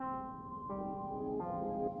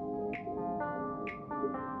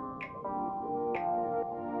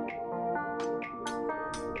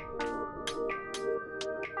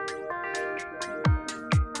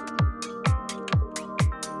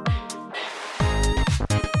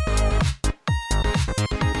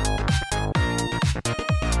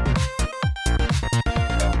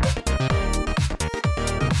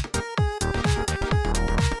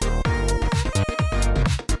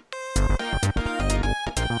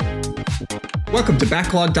Welcome to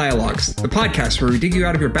Backlog Dialogues, the podcast where we dig you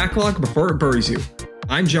out of your backlog before it buries you.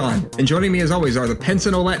 I'm John, and joining me as always are the Pence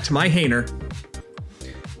and Olette to my Hayner.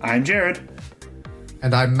 I'm Jared.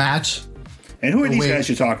 And I'm Matt. And who are these guys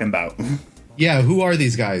you're talking about? Yeah, who are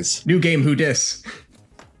these guys? New game, who dis?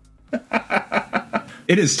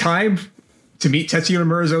 It is time to meet Tetsuya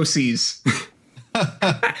Nomura's OCs.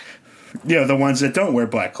 Yeah, the ones that don't wear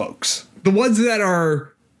black cloaks. The ones that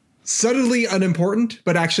are subtly unimportant,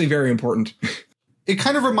 but actually very important. It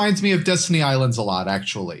kind of reminds me of Destiny Islands a lot,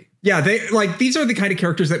 actually. Yeah, these are the kind of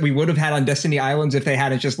characters that we would have had on Destiny Islands if they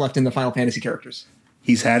hadn't just left in the Final Fantasy characters.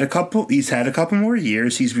 He's had a couple more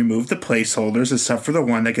years. He's removed the placeholders except for the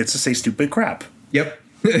one that gets to say stupid crap. Yep.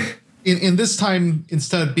 in this time,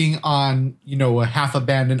 instead of being on, a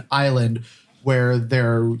half-abandoned island where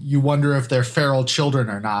you wonder if they're feral children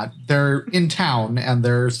or not, they're in town and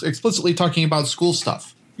they're explicitly talking about school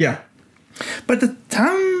stuff. Yeah. But the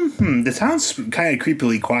town's kind of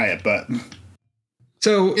creepily quiet, but...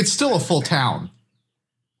 So it's still a full town.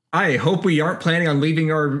 I hope we aren't planning on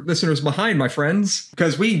leaving our listeners behind, my friends,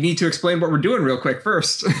 because we need to explain what we're doing real quick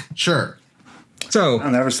first. Sure. So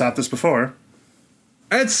I've never stopped this before.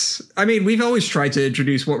 We've always tried to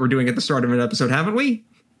introduce what we're doing at the start of an episode, haven't we?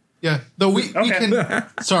 Yeah. Though we can.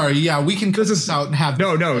 Sorry. Yeah, we can cut this out and have.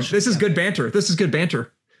 No. This is good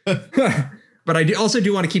banter. But I also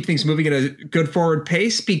do want to keep things moving at a good forward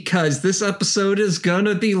pace because this episode is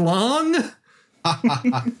gonna be long.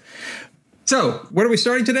 So, what are we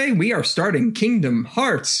starting today? We are starting Kingdom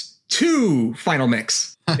Hearts 2 Final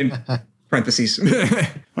Mix, in parentheses.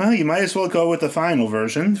 Well, you might as well go with the final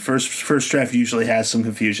version. First draft usually has some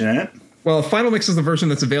confusion in it. Well, Final Mix is the version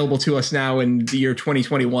that's available to us now in the year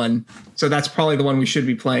 2021, so that's probably the one we should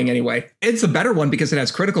be playing anyway. It's a better one because it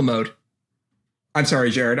has critical mode. I'm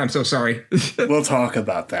sorry, Jared. I'm so sorry. We'll talk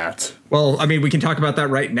about that. Well, we can talk about that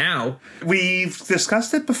right now. We've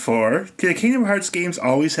discussed it before. The Kingdom Hearts games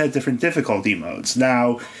always had different difficulty modes.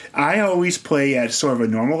 Now, I always play at sort of a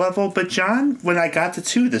normal level, but John, when I got to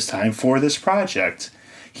 2 this time for this project,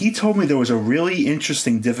 he told me there was a really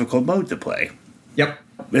interesting difficult mode to play. Yep.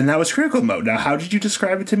 And that was critical mode. Now, how did you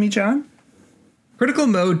describe it to me, John? Critical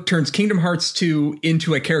mode turns Kingdom Hearts 2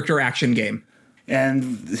 into a character action game.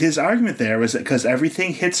 And his argument there was that because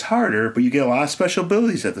everything hits harder, but you get a lot of special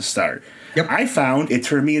abilities at the start. Yep. I found it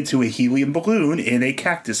turned me into a helium balloon in a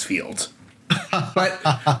cactus field.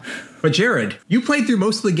 But Jared, you played through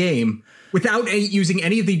most of the game without using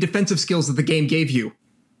any of the defensive skills that the game gave you,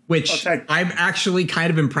 which I'm actually kind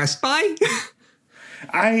of impressed by.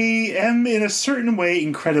 I am, in a certain way,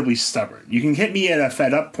 incredibly stubborn. You can hit me at a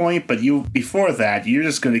fed-up point, but before that, you're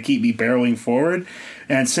just going to keep me barreling forward.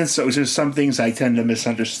 And since those are some things I tend to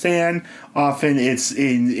misunderstand, often it's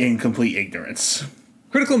in complete ignorance.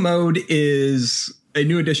 Critical mode is a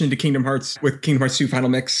new addition to Kingdom Hearts with Kingdom Hearts 2 Final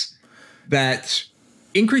Mix that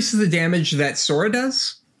increases the damage that Sora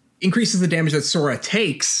does, increases the damage that Sora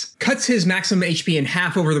takes, cuts his maximum HP in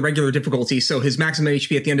half over the regular difficulty, so his maximum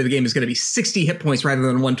HP at the end of the game is going to be 60 hit points rather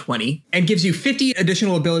than 120, and gives you 50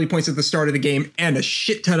 additional ability points at the start of the game and a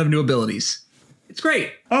shit ton of new abilities. It's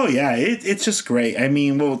great. Oh, yeah, it's just great.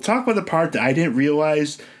 We'll talk about the part that I didn't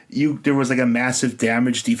realize there was like a massive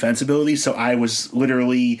damage defense ability, so I was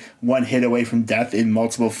literally one hit away from death in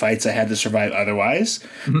multiple fights I had to survive otherwise.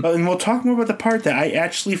 Mm-hmm. And we'll talk more about the part that I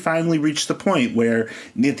actually finally reached the point where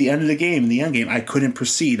at the end of the game, in the end game, I couldn't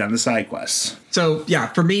proceed on the side quests. So, yeah,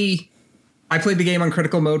 for me, I played the game on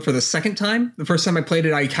critical mode for the second time. The first time I played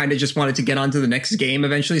it, I kind of just wanted to get on to the next game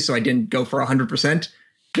eventually, so I didn't go for 100%.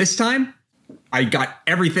 This time, I got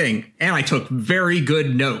everything, and I took very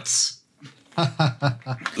good notes.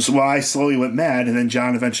 So I slowly went mad, and then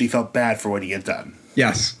John eventually felt bad for what he had done.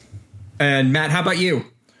 Yes. And Matt, how about you?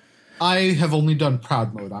 I have only done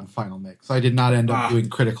proud mode on Final Mix. I did not end up doing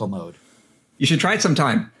critical mode. You should try it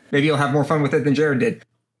sometime. Maybe you'll have more fun with it than Jared did.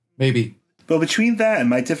 Maybe. But between that and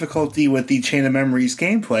my difficulty with the Chain of Memories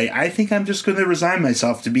gameplay, I think I'm just going to resign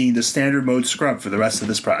myself to being the standard mode scrub for the rest of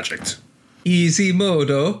this project. Easy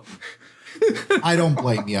modo. I don't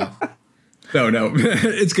blame you. No,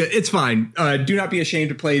 it's good. It's fine. Do not be ashamed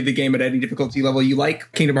to play the game at any difficulty level you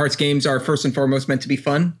like. Kingdom Hearts games are first and foremost meant to be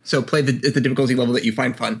fun, so play at the difficulty level that you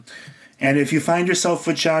find fun. And if you find yourself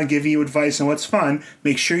with John giving you advice on what's fun,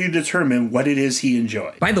 make sure you determine what it is he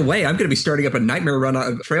enjoys. By the way, I'm going to be starting up a nightmare run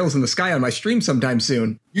of Trails in the Sky on my stream sometime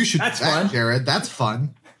soon. You should. That's do that, fun, Jared. That's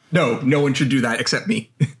fun. No one should do that except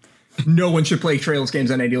me. No one should play Trails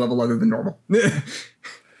games on any level other than normal.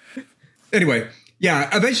 Anyway.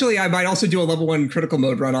 Yeah, eventually I might also do a level 1 critical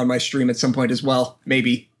mode run on my stream at some point as well.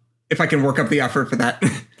 Maybe. If I can work up the effort for that.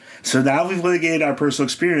 So now we've litigated our personal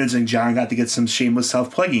experience, and John got to get some shameless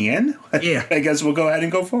self-plugging in. Yeah. I guess we'll go ahead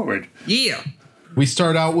and go forward. Yeah. We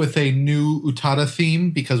start out with a new Utada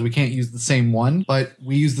theme because we can't use the same one, but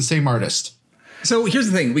we use the same artist. So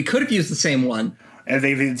here's the thing. We could have used the same one. And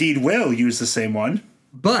they indeed will use the same one.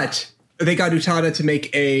 But they got Utada to make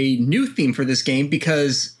a new theme for this game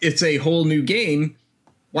because it's a whole new game.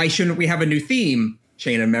 Why shouldn't we have a new theme?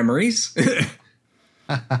 Chain of Memories.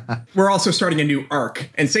 We're also starting a new arc,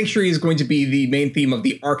 and Sanctuary is going to be the main theme of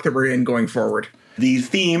the arc that we're in going forward. The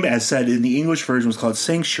theme, as said in the English version, was called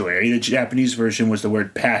Sanctuary. The Japanese version was the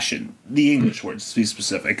word Passion. The English words, to be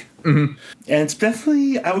specific. Mm-hmm. And it's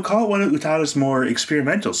definitely, I would call it one of Utada's more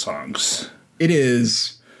experimental songs. It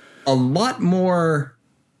is a lot more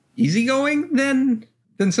easygoing than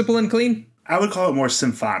Simple and Clean. I would call it more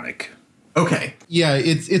symphonic. Okay. Yeah,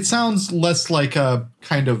 it sounds less like a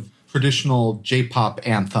kind of traditional J-pop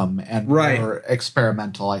anthem and more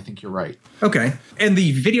experimental. I think you're right. Okay. And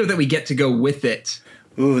the video that we get to go with it.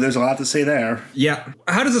 Ooh, there's a lot to say there. Yeah.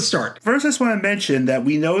 How does it start? First, I just want to mention that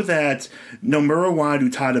we know that Nomura wanted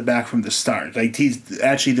Utada back from the start. Like, he's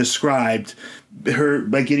actually described her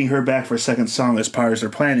by getting her back for a second song as part of their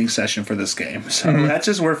planning session for this game. So that's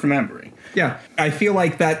just worth remembering. Yeah. I feel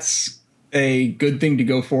like that's a good thing to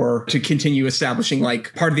go for to continue establishing,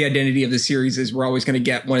 like, part of the identity of the series is we're always going to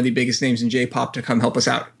get one of the biggest names in J-pop to come help us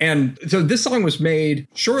out. And so this song was made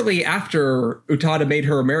shortly after Utada made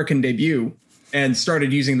her American debut and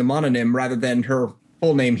started using the mononym rather than her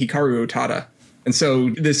full name, Hikaru Utada. And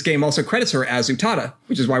so this game also credits her as Utada,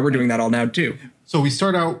 which is why we're doing that all now too. So we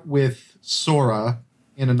start out with Sora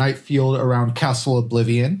in a night field around Castle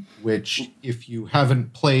Oblivion, which if you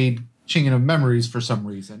haven't played Chain of Memories for some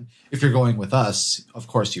reason, if you're going with us, of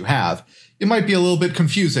course you have, it might be a little bit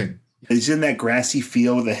confusing. He's in that grassy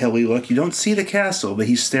field with a hilly look. You don't see the castle, but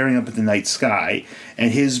he's staring up at the night sky,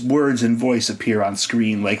 and his words and voice appear on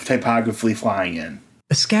screen like typography flying in.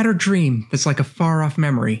 A scattered dream that's like a far-off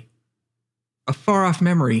memory. A far-off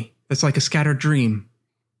memory that's like a scattered dream.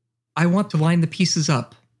 I want to line the pieces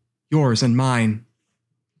up, yours and mine.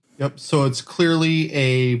 Yep, so it's clearly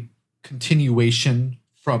a continuation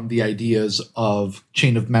from the ideas of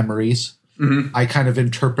Chain of Memories. Mm-hmm. I kind of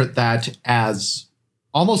interpret that as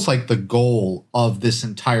almost like the goal of this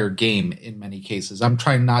entire game in many cases. I'm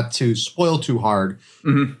trying not to spoil too hard,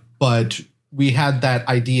 but we had that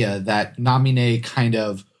idea that Namine kind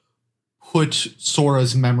of put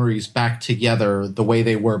Sora's memories back together the way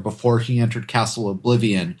they were before he entered Castle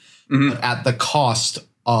Oblivion, but at the cost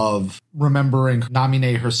of remembering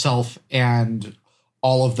Namine herself and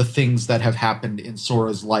all of the things that have happened in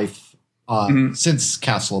Sora's life since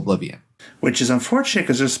Castle Oblivion. Which is unfortunate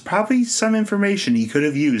because there's probably some information he could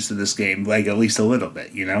have used in this game, like at least a little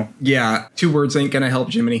bit, you know? Yeah, 2 words ain't gonna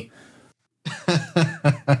help Jiminy.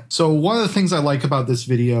 So one of the things I like about this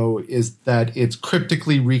video is that it's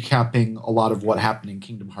cryptically recapping a lot of what happened in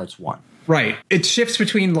Kingdom Hearts 1. Right. It shifts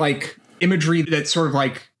between, like, imagery that sort of,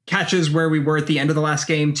 like, catches where we were at the end of the last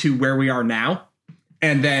game to where we are now,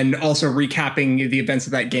 and then also recapping the events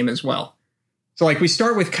of that game as well. So, like, we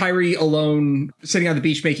start with Kairi alone, sitting on the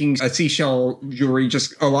beach making a seashell jewelry,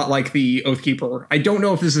 just a lot like the Oathkeeper. I don't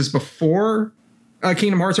know if this is before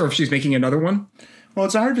Kingdom Hearts or if she's making another one. Well,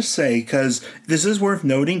 it's hard to say, because this is worth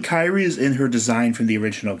noting. Kairi is in her design from the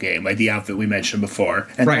original game, like the outfit we mentioned before.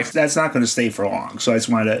 And that's not going to stay for long, so I just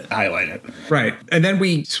wanted to highlight it. Right. And then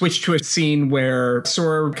we switch to a scene where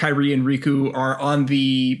Sora, Kairi, and Riku are on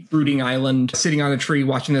the brooding island, sitting on a tree,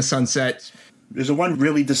 watching the sunset. There's a one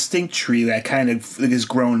really distinct tree that kind of is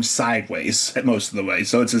grown sideways at most of the way,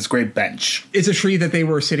 so it's this great bench. It's a tree that they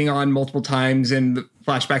were sitting on multiple times in the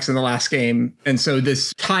flashbacks in the last game, and so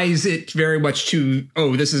this ties it very much to,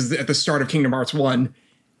 this is at the start of Kingdom Hearts 1,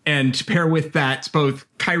 and to pair with that, both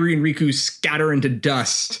Kairi and Riku scatter into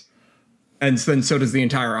dust, and then so does the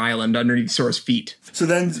entire island underneath Sora's feet. So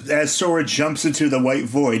then, as Sora jumps into the white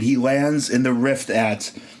void, he lands in the rift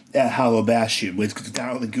at Hollow Bastion, with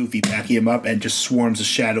Donald and Goofy backing him up, and just swarms of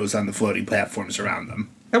shadows on the floating platforms around them.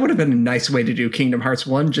 That would have been a nice way to do Kingdom Hearts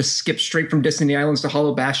 1, just skip straight from Destiny Islands to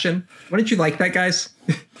Hollow Bastion. Wouldn't you like that, guys?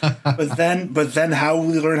 But then how will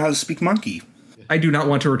we learn how to speak monkey? I do not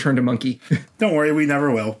want to return to Monkey. Don't worry, we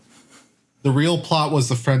never will. The real plot was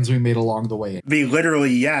the friends we made along the way.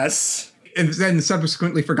 Literally, yes. And then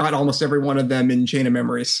subsequently forgot almost every one of them in Chain of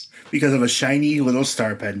Memories. Because of a shiny little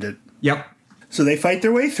star pendant. Yep. So they fight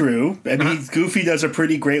their way through. I mean, Goofy does a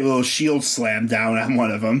pretty great little shield slam down on one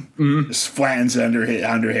of them. Just flattens under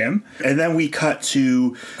him. And then we cut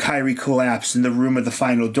to Kairi collapsed in the room of the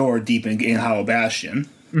final door deep in Hollow Bastion.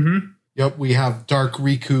 Yep, we have Dark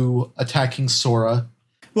Riku attacking Sora.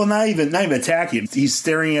 Well, not even attacking him. He's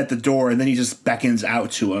staring at the door, and then he just beckons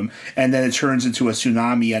out to him, and then it turns into a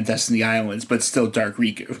tsunami on Destiny Islands, but still Dark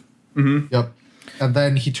Riku. Mm-hmm. Yep. And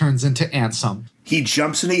then he turns into Ansem. He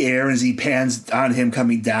jumps in the air as he pans on him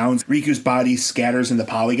coming down. Riku's body scatters into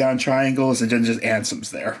polygon triangles, and then just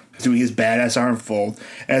Ansem's there, doing his badass arm fold.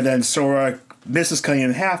 And then Sora misses cutting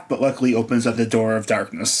in half, but luckily opens up the door of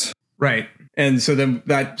darkness. Right. And so then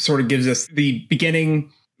that sort of gives us the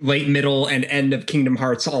beginning, late, middle, and end of Kingdom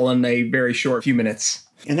Hearts all in a very short few minutes.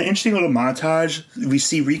 In an interesting little montage, we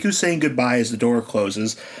see Riku saying goodbye as the door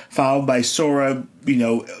closes, followed by Sora,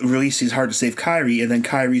 releasing his heart to save Kairi, and then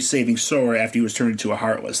Kairi saving Sora after he was turned into a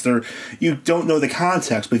Heartless. You don't know the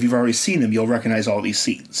context, but if you've already seen them, you'll recognize all these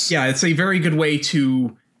scenes. Yeah, it's a very good way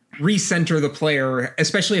to recenter the player,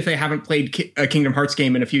 especially if they haven't played a Kingdom Hearts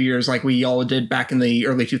game in a few years like we all did back in the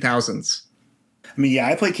early 2000s. I mean, yeah,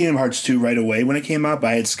 I played Kingdom Hearts 2 right away when it came out,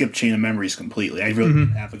 but I had skipped Chain of Memories completely. I really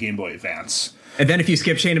didn't have a Game Boy Advance. And then if you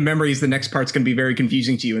skip Chain of Memories, the next part's going to be very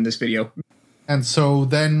confusing to you in this video. And so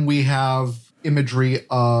then we have imagery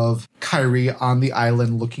of Kairi on the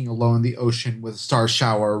island looking alone in the ocean with a star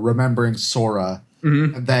shower, remembering Sora.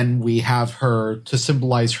 Mm-hmm. And then we have her to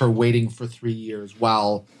symbolize her waiting for 3 years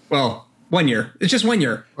while... Well, 1 year. It's just 1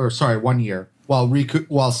 year. Or sorry, 1 year. While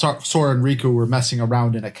Sora and Riku were messing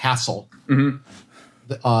around in a castle.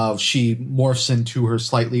 Mm-hmm. She morphs into her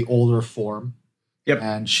slightly older form. Yep.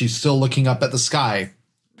 And she's still looking up at the sky.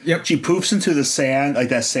 Yep. She poofs into the sand, like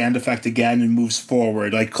that sand effect again, and moves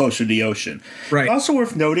forward, like closer to the ocean. Right. Also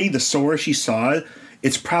worth noting, the Sora she saw,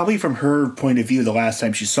 it's probably from her point of view the last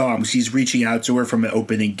time she saw him. She's reaching out to her from an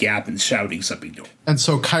opening gap and shouting something to her. And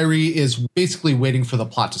so Kairi is basically waiting for the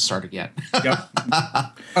plot to start again. Yep.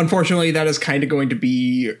 Unfortunately, that is kind of going to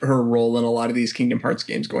be her role in a lot of these Kingdom Hearts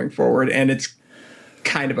games going forward, and it's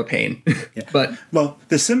kind of a pain. Yeah. But well,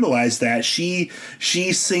 to symbolize that, she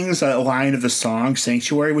sings a line of the song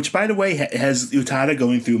Sanctuary, which by the way has Utada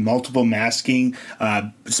going through multiple masking,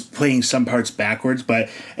 playing some parts backwards, but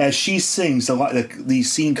as she sings, the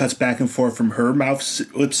scene cuts back and forth from her mouth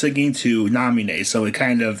lip singing to Namine, so it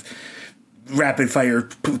kind of rapid fire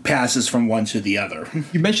passes from one to the other.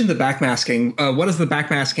 You mentioned the backmasking. What is the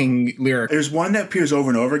backmasking lyric? There's one that appears over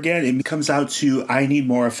and over again. It comes out to "I need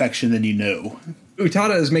more affection than you know."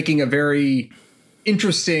 Utada is making a very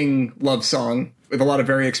interesting love song with a lot of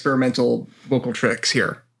very experimental vocal tricks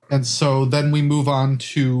here. And so then we move on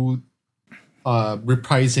to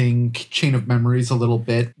reprising Chain of Memories a little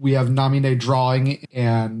bit. We have Namine drawing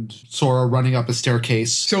and Sora running up a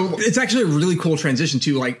staircase. So it's actually a really cool transition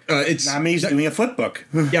too. Like Namine's doing a flip book.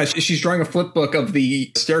 Yeah, she's drawing a flip book of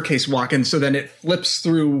the staircase walk, and so then it flips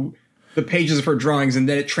through the pages of her drawings, and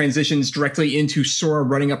then it transitions directly into Sora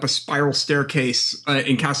running up a spiral staircase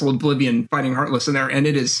in Castle Oblivion, fighting Heartless in there, and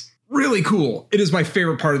it is really cool. It is my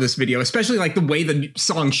favorite part of this video, especially like the way the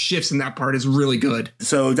song shifts in that part is really good.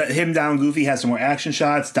 So him down Goofy has some more action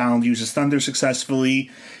shots. Donald uses Thunder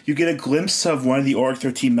successfully. You get a glimpse of one of the Orc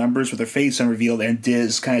 13 members with their face unrevealed and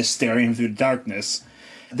Diz kind of staring him through the darkness.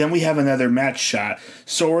 Then we have another match shot.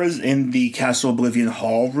 Sora's in the Castle Oblivion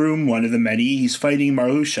Hall room, one of the many. He's fighting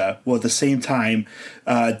Marluxia. Well, at the same time,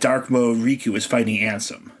 Dark Mode Riku is fighting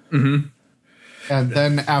Ansem. Mm-hmm. And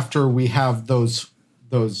then after we have those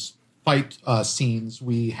fight scenes,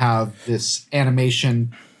 we have this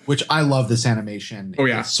animation, which I love this animation. Oh,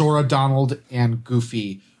 yeah. It's Sora, Donald, and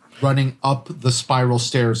Goofy running up the spiral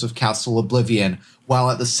stairs of Castle Oblivion,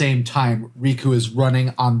 while at the same time, Riku is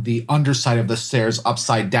running on the underside of the stairs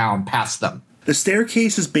upside down past them. The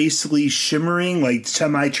staircase is basically shimmering like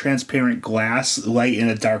semi-transparent glass light in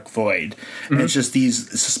a dark void. Mm-hmm. And it's just these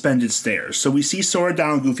suspended stairs. So we see Sora,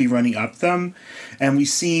 Donald, Goofy running up them, and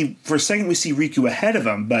for a second we see Riku ahead of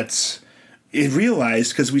them, but it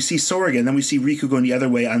realized, because we see Sora again, then we see Riku going the other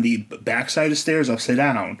way on the backside of the stairs upside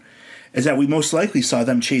down, is that we most likely saw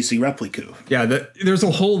them chasing Repliku. Yeah, there's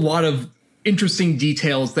a whole lot of interesting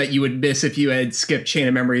details that you would miss if you had skipped Chain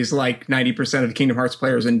of Memories like 90% of the Kingdom Hearts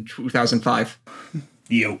players in 2005.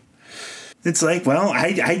 Yo. It's like, well,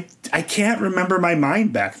 I can't remember my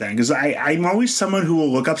mind back then, because I'm always someone who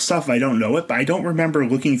will look up stuff if I don't know it, but I don't remember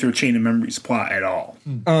looking through Chain of Memories plot at all.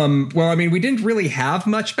 Well, I mean, we didn't really have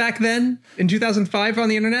much back then in 2005 on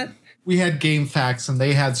the internet. We had game facts and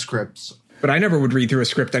they had scripts. But I never would read through a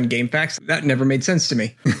script on GameFAQs. That never made sense to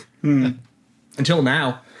me. Until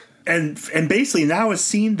now. And basically now it's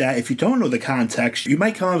seen that if you don't know the context, you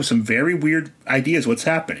might come up with some very weird ideas what's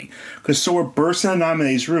happening. Because Sora bursts into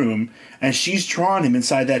Namine's room, and she's drawn him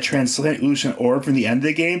inside that translucent orb from the end of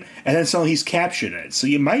the game, and then suddenly he's captured it. So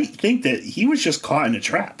you might think that he was just caught in a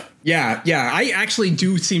trap. Yeah. I actually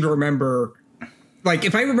do seem to remember like,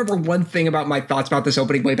 if I remember one thing about my thoughts about this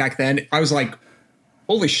opening way back then, I was like,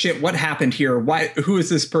 holy shit, what happened here? Who is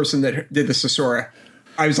this person that did this to Sora?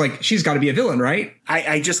 I was like, she's got to be a villain, right?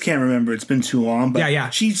 I just can't remember. It's been too long. But yeah.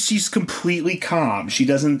 She's completely calm. She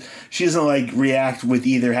doesn't like react with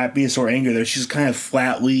either happiness or anger. There, she's kind of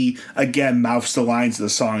flatly, again, mouths the lines of the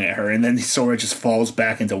song at her, and then Sora just falls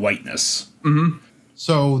back into whiteness. Mm-hmm.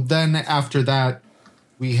 So then after that,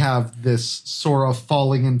 we have this Sora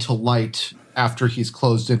falling into light after he's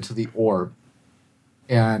closed into the orb,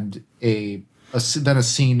 and then a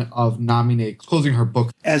scene of Namine closing her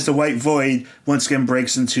book. As the white void once again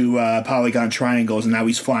breaks into polygon triangles, and now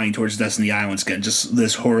he's flying towards Destiny Islands again, just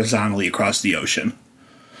this horizontally across the ocean.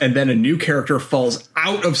 And then a new character falls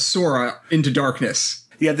out of Sora into darkness.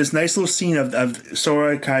 You have this nice little scene of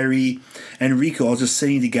Sora, Kairi, and Riku all just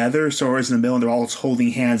sitting together. Sora's in the middle, and they're all just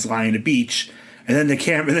holding hands lying on the beach. And then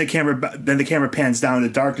the camera pans down into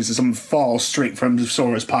darkness, and someone falls straight from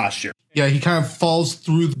Sora's posture. Yeah, he kind of falls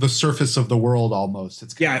through the surface of the world almost.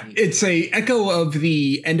 It's a echo of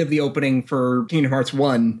the end of the opening for Kingdom Hearts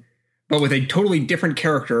 1, but with a totally different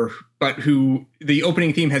character, but who the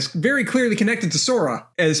opening theme has very clearly connected to Sora,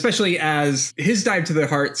 especially as his dive to the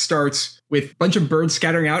heart starts with a bunch of birds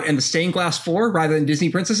scattering out, and the stained glass floor, rather than Disney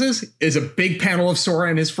princesses, is a big panel of Sora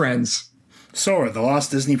and his friends. Sora, the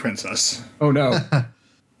lost Disney princess. Oh no.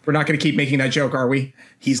 We're not going to keep making that joke, are we?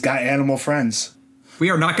 He's got animal friends. We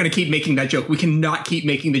are not going to keep making that joke. We cannot keep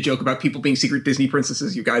making the joke about people being secret Disney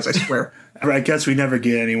princesses, you guys, I swear. I guess we never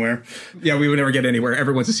get anywhere. Yeah, we would never get anywhere.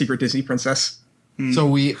 Everyone's a secret Disney princess.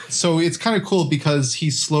 So it's kind of cool because he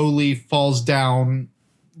slowly falls down,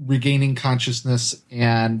 regaining consciousness,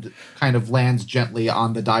 and kind of lands gently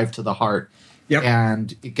on the dive to the heart. Yep.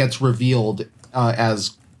 And it gets revealed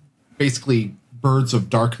as basically birds of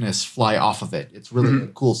darkness fly off of it. It's really a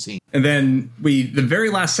cool scene. And then the very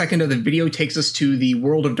last second of the video takes us to the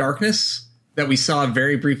world of darkness that we saw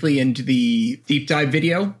very briefly into the deep dive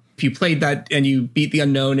video. If you played that and you beat the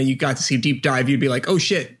unknown and you got to see deep dive, you'd be like, oh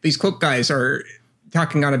shit, these cloak guys are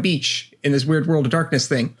talking on a beach in this weird world of darkness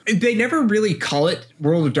thing. They never really call it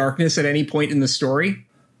World of Darkness at any point in the story,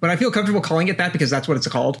 but I feel comfortable calling it that because that's what it's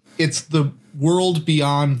called. It's the world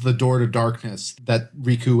beyond the door to darkness that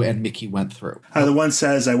Riku and Mickey went through. The one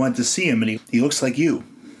says, I went to see him, and he looks like you.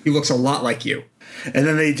 He looks a lot like you. And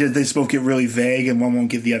then they both get really vague, and one won't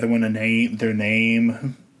give the other one their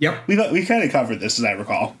name. Yep. We kind of covered this, as I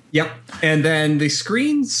recall. Yep. And then the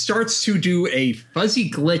screen starts to do a fuzzy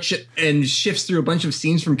glitch and shifts through a bunch of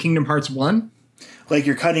scenes from Kingdom Hearts 1. Like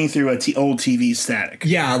you're cutting through old TV static.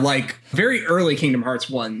 Yeah, like very early Kingdom Hearts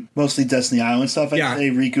 1. Mostly Destiny Island stuff. Yeah.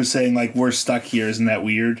 Riku saying, like, we're stuck here. Isn't that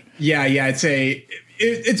weird? Yeah,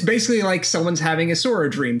 it's basically like someone's having a Sora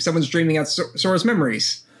dream. Someone's dreaming out Sora's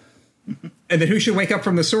memories. And then who should wake up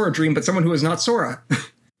from the Sora dream but someone who is not Sora?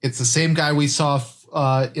 It's the same guy we saw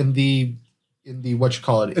in the what you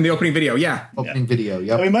call it? In the opening video, yeah. Opening video,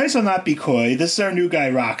 yep. We might as well not be coy. This is our new guy,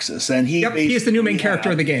 Roxas. And he is the new main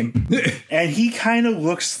character of the game. And he kind of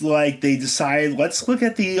looks like they decided, let's look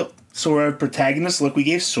at the Sora protagonist look we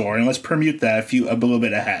gave Sora, and let's permute that a little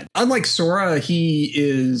bit ahead. Unlike Sora, he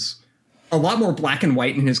is a lot more black and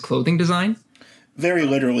white in his clothing design. Very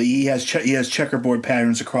literally, he has checkerboard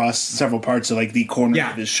patterns across several parts of like the corner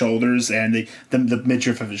of his shoulders and the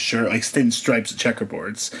midriff of his shirt, like thin stripes of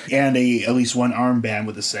checkerboards, and at least one armband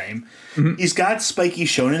with the same. Mm-hmm. He's got spiky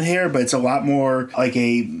shonen hair, but it's a lot more like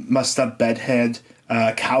a mussed up bedhead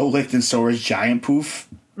cowlick than Sora's giant poof.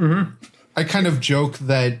 Mm-hmm. I kind of joke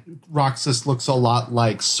that Roxas looks a lot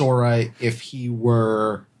like Sora if he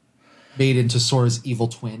were made into Sora's evil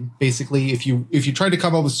twin. Basically, if you tried to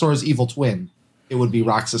come up with Sora's evil twin, it would be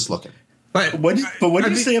Roxas looking. But what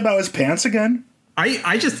did you say about his pants again?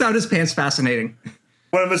 I just thought his pants fascinating.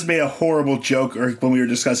 One of us made a horrible joke when we were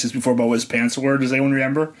discussing this before about what his pants were. Does anyone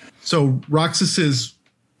remember? So Roxas's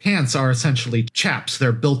pants are essentially chaps.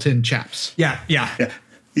 They're built-in chaps. Yeah.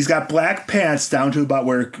 He's got black pants down to about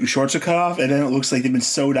where shorts are cut off, and then it looks like they've been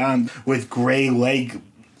sewed on with gray leg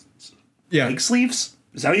sleeves.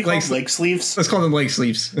 Is that what you call them? Leg sleeves? Let's call them leg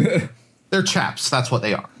sleeves. They're chaps. That's what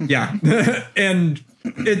they are. Yeah. And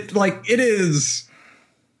it is.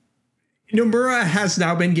 Nomura has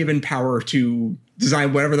now been given power to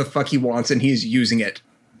design whatever the fuck he wants, and he's using it.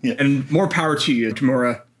 Yeah. And more power to you,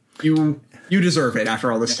 Nomura. You deserve it after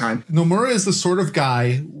all this time. Nomura is the sort of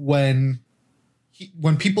guy when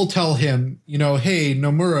people tell him, hey,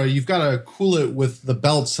 Nomura, you've got to cool it with the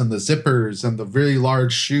belts and the zippers and the very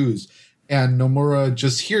large shoes. And Nomura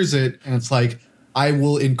just hears it, and it's like, I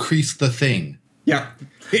will increase the thing. Yeah.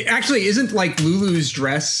 It actually isn't like Lulu's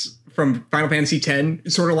dress from Final Fantasy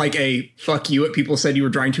X, sort of like a fuck you at people said you were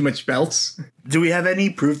drawing too much belts. Do we have any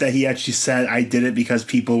proof that he actually said I did it because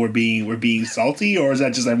people were being salty, or is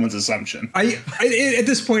that just everyone's assumption? At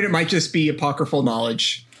this point, it might just be apocryphal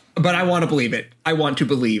knowledge, but I want to believe it. I want to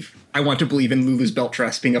believe in Lulu's belt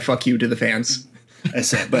dress being a fuck you to the fans.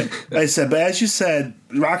 But as you said,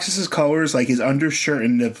 Roxas's colors, like his undershirt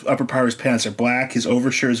and the upper part of his pants are black. His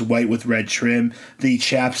overshirt is white with red trim. The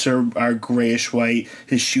chaps are grayish white.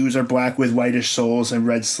 His shoes are black with whitish soles and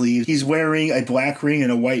red sleeves. He's wearing a black ring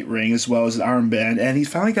and a white ring as well as an armband. And he's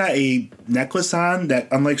finally got a necklace on that,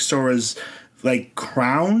 unlike Sora's like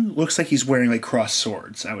crown, looks like he's wearing like crossed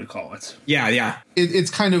swords, I would call it. Yeah.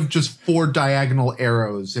 It's kind of just 4 diagonal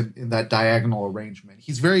arrows in that diagonal arrangement.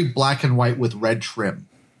 He's very black and white with red trim.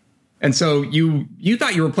 And so you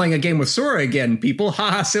thought you were playing a game with Sora again, people.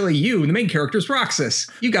 Haha, silly you. The main character's Roxas.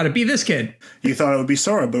 You got to be this kid. You thought it would be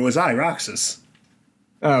Sora, but it was I, Roxas.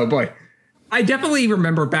 Oh, boy. I definitely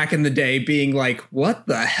remember back in the day being like, what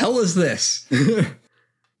the hell is this?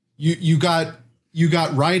 You got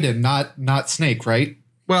Raiden, not Snake, right?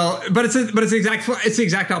 Well, but it's the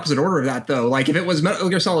exact opposite order of that, though. Like, if it was Metal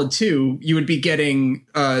Gear Solid 2, you would be getting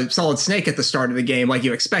Solid Snake at the start of the game like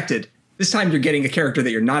you expected. This time you're getting a character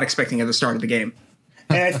that you're not expecting at the start of the game.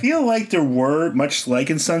 And I feel like there were, much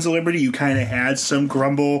like in Sons of Liberty, you kind of had some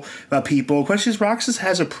grumble about people. Question is, Roxas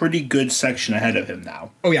has a pretty good section ahead of him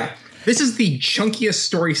now. Oh, yeah. This is the chunkiest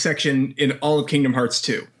story section in all of Kingdom Hearts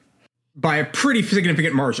 2. By a pretty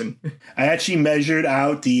significant margin. I actually measured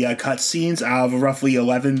out the cutscenes out of roughly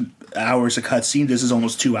 11 hours of cutscene. This is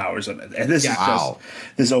almost 2 hours of it. And this is just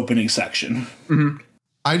this opening section. Mm-hmm.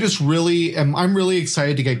 I'm really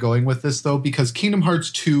excited to get going with this, though, because Kingdom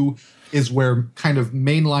Hearts 2 is where kind of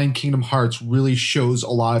mainline Kingdom Hearts really shows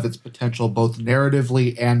a lot of its potential, both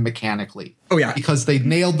narratively and mechanically. Oh, yeah. Because they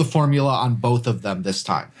nailed the formula on both of them this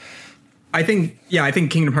time. I think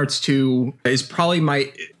Kingdom Hearts 2 is probably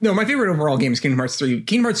my favorite overall game is Kingdom Hearts 3.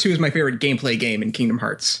 Kingdom Hearts 2 is my favorite gameplay game in Kingdom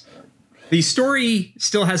Hearts. The story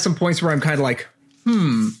still has some points where I'm kind of like,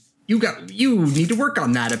 you need to work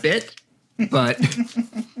on that a bit. But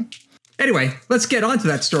anyway, let's get on to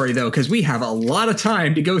that story, though, because we have a lot of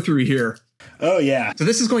time to go through here. Oh, yeah. So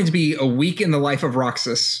this is going to be a week in the life of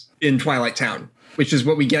Roxas in Twilight Town, which is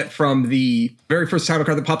what we get from the very first title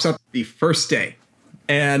card that pops up, the first day.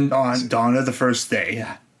 And Dawn of the first day.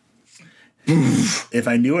 If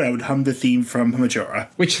I knew it, I would hum the theme from Majora.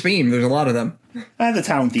 Which theme? There's a lot of them. The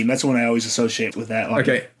town theme. That's the one I always associate with that line.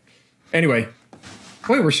 Okay. Anyway.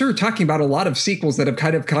 Boy, we're sure talking about a lot of sequels that have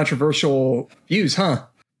kind of controversial views, huh?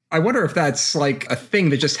 I wonder if that's like a thing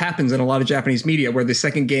that just happens in a lot of Japanese media where the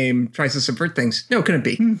second game tries to subvert things. No, couldn't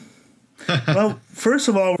be. Well, first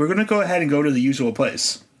of all, we're going to go ahead and go to the usual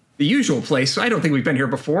place. The usual place? I don't think we've been here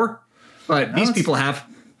before. But these people have.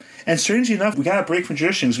 And strangely enough, we got a break from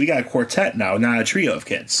traditions. We got a quartet now, not a trio of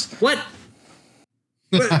kids. What?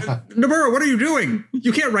 Nomura, what are you doing?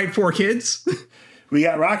 You can't write 4 kids. We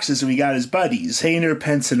got Roxas and we got his buddies, Hayner,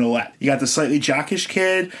 Pence, and Olette. You got the slightly jockish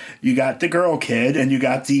kid, you got the girl kid, and you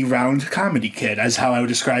got the round comedy kid, as how I would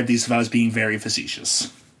describe these if I was being very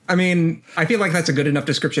facetious. I mean, I feel like that's a good enough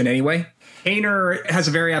description anyway. Hayner has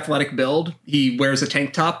a very athletic build. He wears a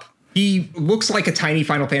tank top. He looks like a tiny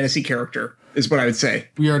Final Fantasy character, is what I would say.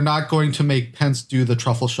 We are not going to make Pence do the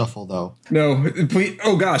truffle shuffle, though. No, please.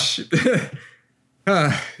 Oh, gosh.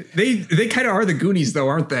 They kind of are the Goonies, though,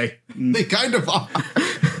 aren't they? They kind of are.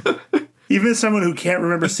 Even as someone who can't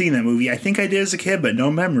remember seeing that movie, I think I did as a kid, but no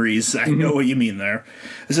memories. I know what you mean there.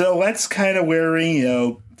 So Olette's kind of wearing,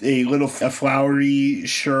 a flowery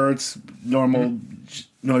shirt, normal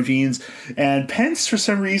jeans, and Pence for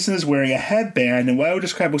some reason is wearing a headband, and what I would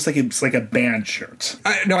describe looks like it's like a band shirt.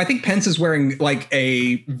 No, I think Pence is wearing like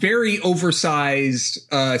a very oversized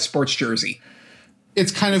sports jersey.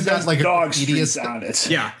 It's kind of got like a dog graffiti streets on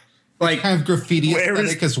it. Yeah, like kind of graffiti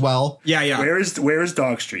aesthetic as well. Yeah. Where is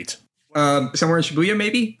Dog Street? Somewhere in Shibuya,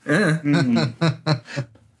 maybe.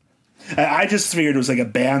 I just figured it was like a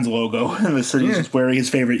band logo, and the city's just wearing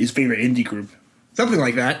his favorite indie group. Something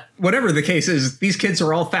like that. Whatever the case is, these kids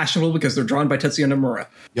are all fashionable because they're drawn by Tetsuya Nomura.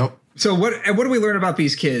 Yep. So what do we learn about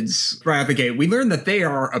these kids right out the gate? We learn that they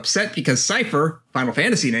are upset because Seifer, Final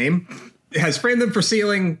Fantasy name, has framed them for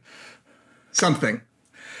stealing something.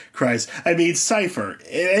 Christ. I mean, Seifer.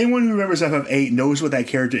 Anyone who remembers FF8 knows what that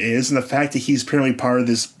character is, and the fact that he's apparently part of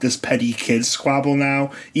this petty kid squabble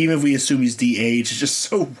now, even if we assume he's de-aged, is just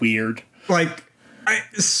so weird. Like,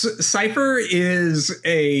 Seifer is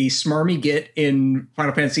a Smarmy Git in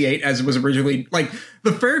Final Fantasy VIII, as it was originally. Like,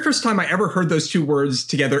 the very first time I ever heard those two words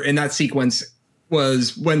together in that sequence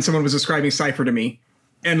was when someone was describing Seifer to me.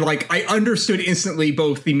 And like, I understood instantly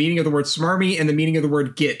both the meaning of the word smarmy and the meaning of the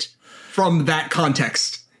word git from that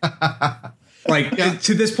context. Like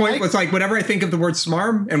to this point, it's like whenever I think of the word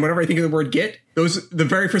smarm and whenever I think of the word git, the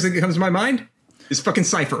very first thing that comes to my mind is fucking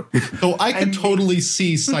Seifer. So I could totally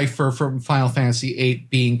see Seifer from Final Fantasy VIII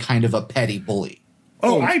being kind of a petty bully.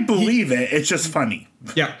 Oh, I believe it. It's just funny.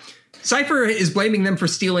 Yeah. Seifer is blaming them for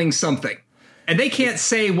stealing something, and they can't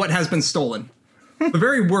say what has been stolen. The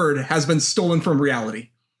very word has been stolen from reality.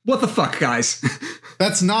 What the fuck, guys?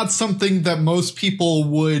 That's not something that most people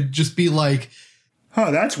would just be like,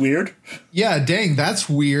 huh, that's weird. Yeah, dang, that's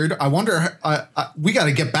weird. I wonder, we got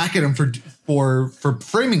to get back at him for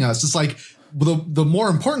framing us. It's like, the more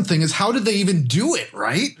important thing is, how did they even do it,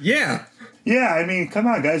 right? Yeah. Yeah, I mean, come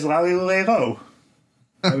on, guys. Lally-lule-lo.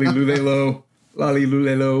 Lally-lule-lo.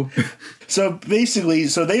 Lally-lule-lo. So basically,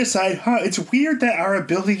 they decide, it's weird that our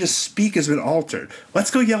ability to speak has been altered. Let's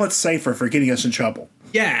go yell at Seifer for getting us in trouble.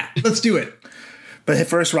 Yeah, let's do it. But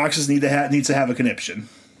first, Roxas needs to have a conniption.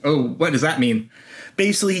 Oh, what does that mean?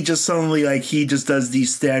 Basically, he just suddenly, like, he just does the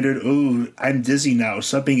standard, ooh, I'm dizzy now.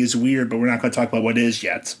 Something is weird, but we're not going to talk about what it is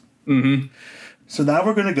yet. Mm-hmm. So now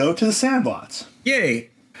we're going to go to the Sandlot. Yay.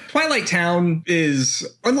 Twilight Town is,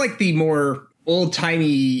 unlike the more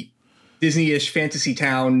old-timey Disney-ish fantasy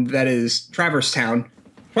town that is Traverse Town,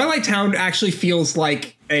 Twilight Town actually feels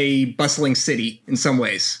like a bustling city in some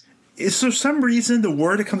ways. For some reason, the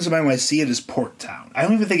word that comes to mind when I see it is Port Town. I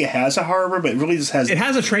don't even think it has a harbor, but it really just has... It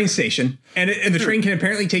has a train station, and the train can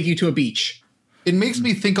apparently take you to a beach. It makes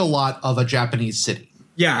me think a lot of a Japanese city.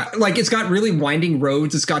 Yeah, like it's got really winding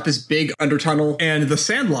roads. It's got this big undertunnel, and the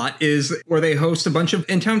Sandlot is where they host a bunch of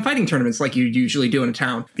in-town fighting tournaments like you usually do in a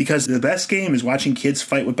town. Because the best game is watching kids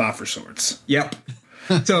fight with boffer swords. Yep.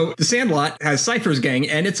 So the Sandlot has Seifer's gang,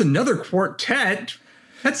 and it's another quartet.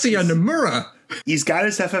 Tetsuya Nomura. He's got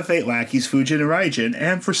his FF8 lackeys, Fujin and Raijin,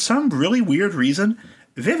 and for some really weird reason,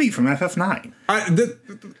 Vivi from FF9.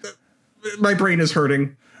 My brain is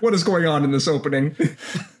hurting. What is going on in this opening?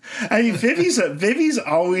 I mean, Vivi's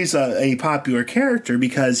always a popular character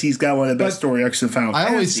because he's got one of the best story arcs in Final Fantasy.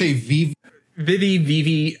 I always say Vivi.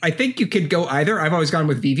 Vivi. I think you could go either. I've always gone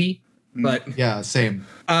with Vivi, but yeah, same.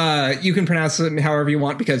 You can pronounce it however you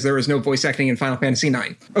want because there is no voice acting in Final Fantasy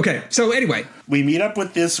IX. Okay, so anyway. We meet up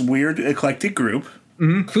with this weird eclectic group.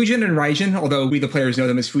 Mm-hmm. Fujin and Raijin, although we the players know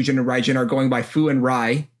them as Fujin and Raijin, are going by Fu and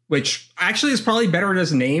Rai, which actually is probably better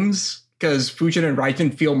as names because Fujin and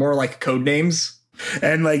Raijin feel more like code names.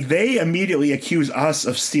 And like they immediately accuse us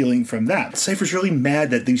of stealing from them. Seifer's really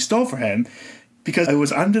mad that they stole from him because it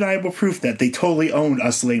was undeniable proof that they totally owned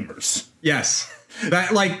us lamers. Yes.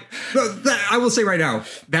 That I will say right now,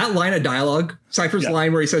 that line of dialogue, Seifer's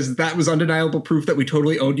line where he says that was undeniable proof that we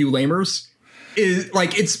totally owned you lamers, is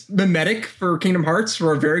like, it's mimetic for Kingdom Hearts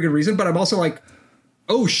for a very good reason. But I'm also like,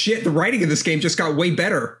 oh shit, the writing in this game just got way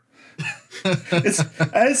better.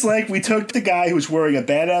 It's like we took the guy who was wearing a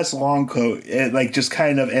badass long coat and like just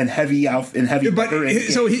kind of and heavy but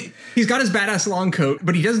so he's got his badass long coat,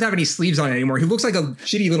 but he doesn't have any sleeves on anymore. He looks like a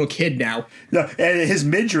shitty little kid now. No, and his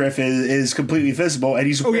midriff is completely visible, and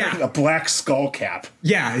he's wearing a black skull cap.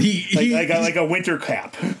 Yeah, like a winter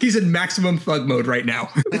cap. He's in maximum thug mode right now.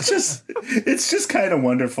 It's just kind of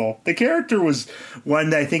wonderful. The character was one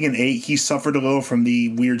that I think in 8 he suffered a little from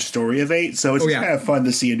the weird story of 8, so it's kind of fun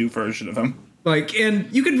to see a new version of him. Like, and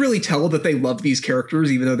you can really tell that they love these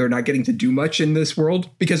characters, even though they're not getting to do much in this world,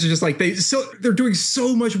 because it's just like they're doing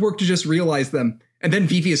so much work to just realize them. And then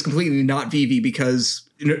Vivi is completely not Vivi because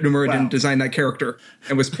Nomura didn't design that character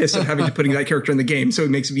and was pissed at having to putting that character in the game. So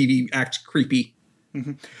it makes Vivi act creepy.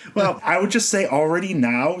 Mm-hmm. Well, I would just say already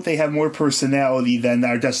now they have more personality than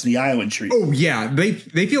our Destiny Island tree. Oh, yeah. They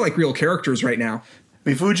feel like real characters right now. I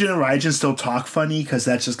mean, Fujin and Raijin still talk funny because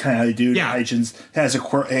that's just kind of how they do. Yeah. Raijin has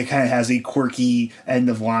a quirky end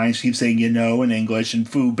of line. She keeps saying in English, and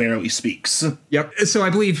Fu barely speaks. Yep. So I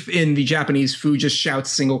believe in the Japanese, Fu just shouts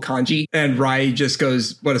single kanji, and Rai just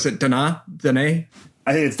goes, what is it, dana? Dane?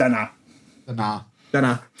 I think it's dana.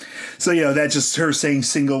 Dana. So, that's just her saying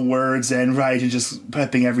single words, and Raijin just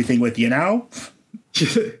prepping everything with,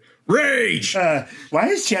 Rage! Why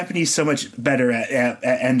is Japanese so much better at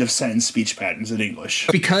end of sentence speech patterns than English?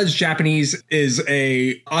 Because Japanese is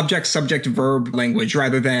a object-subject-verb language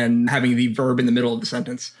rather than having the verb in the middle of the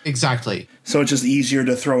sentence. Exactly. So it's just easier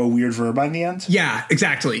to throw a weird verb on the end? Yeah,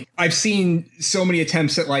 exactly. I've seen so many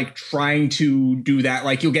attempts at like trying to do that.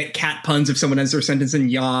 Like you'll get cat puns if someone ends their sentence in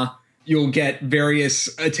ya. You'll get various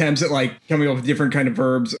attempts at like coming up with different kind of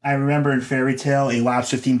verbs. I remember in Fairy Tail, a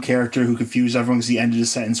lobster-themed character who confused everyone because the end of the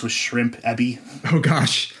sentence was shrimp Ebby. Oh,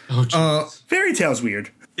 gosh. Fairy Tail's weird.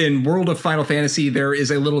 In World of Final Fantasy, there is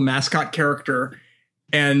a little mascot character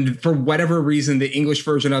And for whatever reason, the English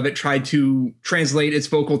version of it tried to translate its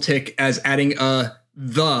vocal tick as adding a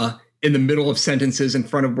the in the middle of sentences in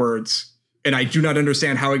front of words. And I do not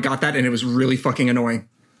understand how it got that, and it was really fucking annoying.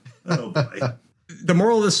 Oh, boy. The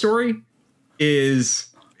moral of the story is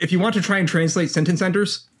if you want to try and translate sentence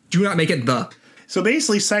enders, do not make it the. So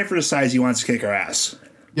basically, Seifer decides he wants to kick our ass.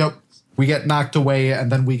 Yep. We get knocked away,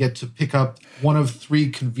 and then we get to pick up one of 3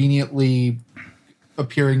 conveniently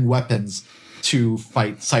appearing weapons to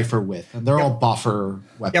fight Seifer with. And they're all buffer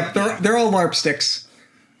weapons. Yep, they're all LARP sticks.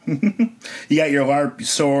 You got your LARP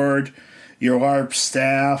sword, your LARP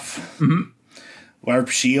staff, LARP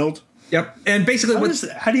shield. Yep, and basically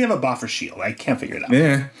how do you have a buffer shield? I can't figure it out.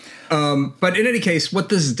 Yeah. But in any case, what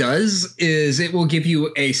this does is it will give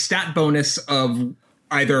you a stat bonus of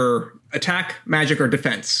either attack, magic, or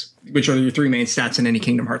defense, which are your 3 main stats in any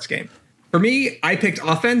Kingdom Hearts game. For me, I picked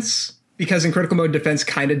offense because in critical mode, defense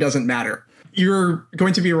kind of doesn't matter. You're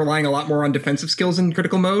going to be relying a lot more on defensive skills in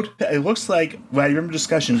critical mode. It looks like, when I remember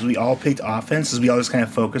discussions, we all picked offense, as we all just kind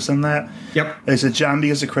of focus on that. Yep. I said John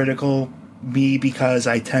because of critical, me because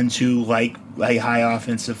I tend to like a high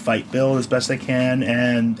offensive fight build as best I can,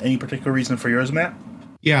 and any particular reason for yours, Matt?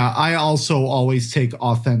 Yeah, I also always take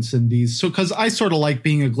offense in these. So, because I sort of like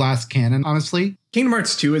being a glass cannon, honestly. Kingdom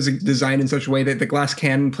Hearts 2 is designed in such a way that the glass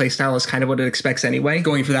cannon playstyle is kind of what it expects anyway.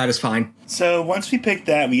 Going for that is fine. So once we pick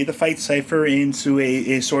that, we get to fight Seifer into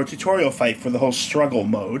a sort of tutorial fight for the whole struggle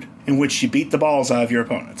mode, in which you beat the balls out of your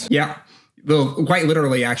opponents. Yeah. Quite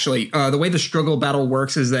literally, actually. The way the struggle battle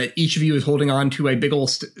works is that each of you is holding on to a big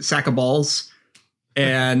old sack of balls,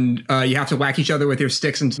 and you have to whack each other with your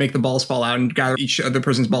sticks and make the balls fall out and gather each other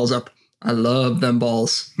person's balls up. I love them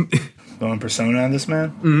balls. Going Persona on this, man?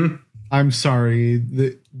 Mm-hmm. I'm sorry.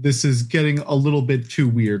 This is getting a little bit too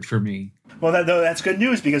weird for me. Well, that's good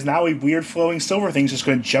news, because now a weird flowing silver thing's just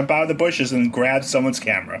going to jump out of the bushes and grab someone's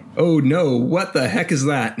camera. Oh, no. What the heck is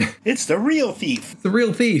that? It's the real thief. The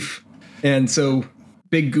real thief. And so,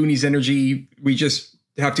 big Goonies energy, we just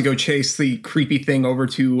have to go chase the creepy thing over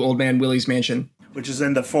to Old Man Willie's mansion. Which is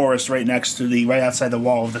in the forest right outside the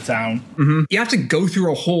wall of the town. Mm-hmm. You have to go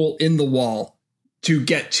through a hole in the wall to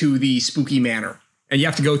get to the spooky manor. And you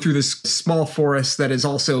have to go through this small forest that is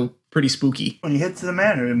also pretty spooky. When you hit to the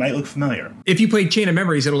manor, it might look familiar. If you played Chain of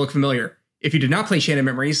Memories, it'll look familiar. If you did not play Chain of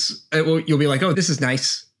Memories, you'll be like, oh, this is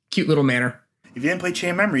nice. Cute little manor. If you didn't play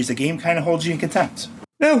Chain of Memories, the game kind of holds you in contempt.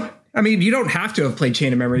 No, I mean, you don't have to have played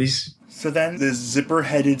Chain of Memories. So then this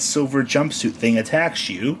zipper-headed silver jumpsuit thing attacks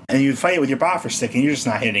you, and you fight it with your boffer stick, and you're just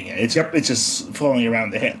not hitting it. It's just flowing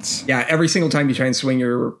around the hits. Yeah, every single time you try and swing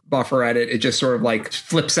your buffer at it, it just sort of like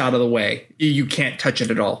flips out of the way. You can't touch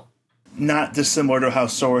it at all. Not dissimilar to how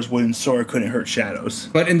Sora's would, and Sora couldn't hurt shadows.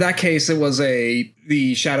 But in that case, it was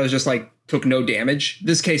the shadows just like took no damage.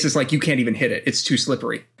 This case is like you can't even hit it. It's too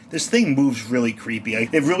slippery. This thing moves really creepy.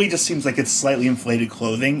 It really just seems like it's slightly inflated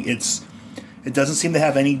clothing. It doesn't seem to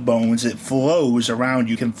have any bones. It flows around.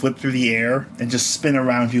 You can flip through the air and just spin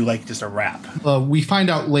around you like just a wrap. We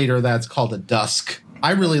find out later that's called a dusk.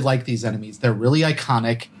 I really like these enemies. They're really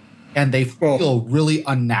iconic, and they feel really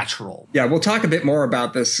unnatural. Yeah, we'll talk a bit more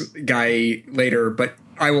about this guy later, but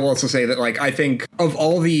I will also say that, like, I think of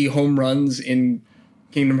all the home runs in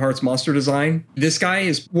Kingdom Hearts monster design, this guy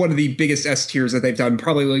is one of the biggest S tiers that they've done,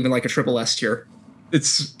 probably even like a triple S tier.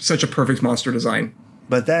 It's such a perfect monster design.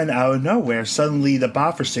 But then, out of nowhere, suddenly the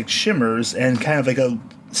boffer stick shimmers, and kind of like a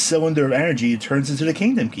cylinder of energy turns into the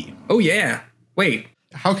Kingdom Key. Oh, yeah. Wait.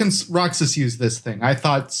 How can Roxas use this thing? I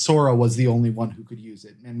thought Sora was the only one who could use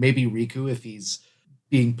it. And maybe Riku, if he's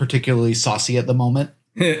being particularly saucy at the moment.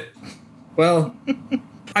 Well,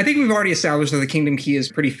 I think we've already established that the Kingdom Key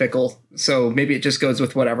is pretty fickle, so maybe it just goes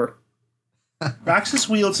with whatever. Roxas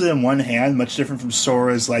wields it in one hand, much different from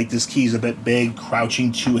Sora's, like, this key's a bit big,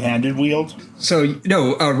 crouching two-handed wield. So,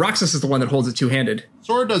 no, Roxas is the one that holds it two-handed.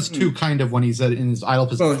 Sora does too, kind of, when he's in his idle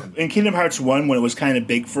position. Well, in Kingdom Hearts 1, when it was kind of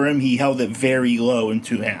big for him, he held it very low in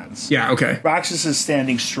two hands. Yeah, okay. Roxas is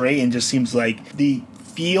standing straight, and just seems like the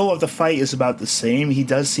feel of the fight is about the same. He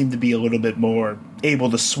does seem to be a little bit more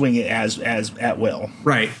able to swing it as at will.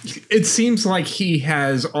 Right. It seems like he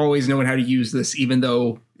has always known how to use this, even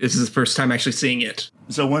though this is the first time actually seeing it.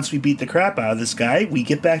 So once we beat the crap out of this guy, we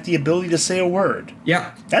get back the ability to say a word.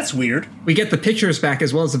 Yeah. That's weird. We get the pictures back,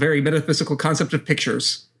 as well as the very metaphysical concept of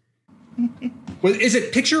pictures. Well, is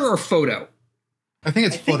it picture or photo? I think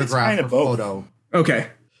it's photograph or photo. Okay.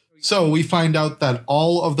 So we find out that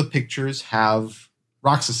all of the pictures have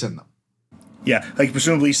Roxas in them. Yeah, like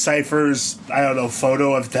presumably Seifer's, I don't know,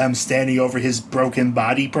 photo of them standing over his broken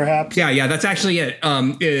body, perhaps? Yeah, that's actually it.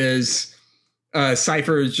 Is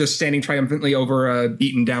Seifer is just standing triumphantly over a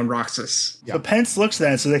beaten down Roxas. So Pence looks at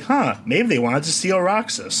that and says, like, maybe they wanted to steal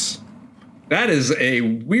Roxas. That is a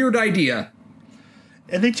weird idea.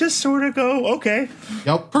 And they just sort of go, okay.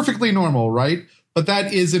 Yep, perfectly normal, right? But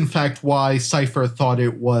that is, in fact, why Seifer thought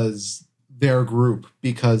it was their group,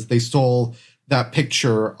 because they stole that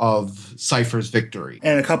picture of Seifer's victory.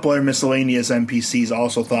 And a couple other miscellaneous NPCs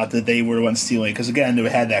also thought that they were the ones stealing, because, again, they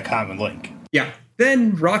had that common link. Yeah.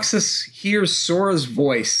 Then Roxas hears Sora's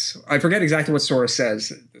voice. I forget exactly what Sora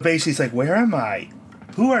says. Basically, it's like, where am I?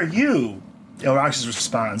 Who are you? And Roxas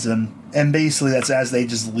responds, and basically that's as they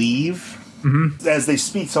just leave. Mm-hmm. As they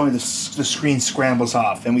speak, suddenly the screen scrambles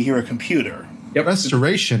off, and we hear a computer. Yep.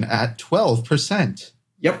 Restoration at 12%.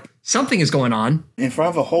 Yep. Something is going on. In front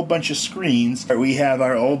of a whole bunch of screens, we have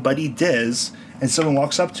our old buddy Diz, and someone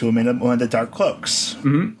walks up to him in one of the dark cloaks.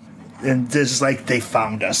 Mm-hmm. And Diz is like, they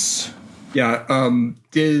found us. Yeah,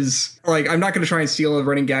 Diz, I'm not going to try and steal a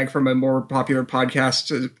running gag from a more popular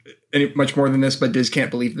podcast much more than this, but Diz can't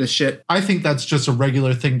believe this shit. I think that's just a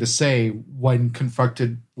regular thing to say when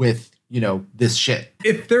confronted with, this shit.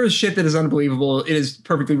 If there is shit that is unbelievable, it is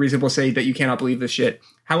perfectly reasonable to say that you cannot believe this shit.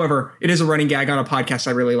 However, it is a running gag on a podcast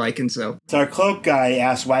I really like, and so... So our cloak guy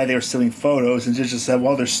asked why they were stealing photos, and just said,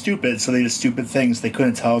 well, they're stupid, so they did stupid things. They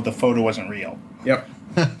couldn't tell the photo wasn't real. Yep.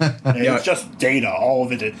 It's just data. All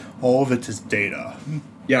of it is data.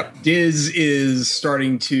 Yep. Diz is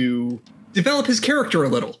starting to develop his character a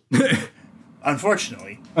little.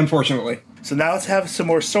 Unfortunately. So now let's have some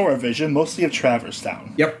more Sora vision, mostly of Traverse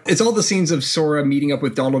Town. Yep. It's all the scenes of Sora meeting up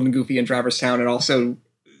with Donald and Goofy in Traverse Town, and also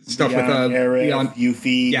stuff with Eric,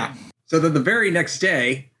 Yuffie. Yeah. So then the very next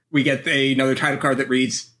day, we get another title card that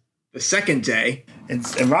reads, the second day. And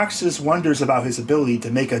Roxas wonders about his ability to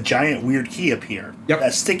make a giant weird key appear. Yep.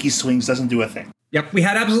 That sticky swings doesn't do a thing. Yep. We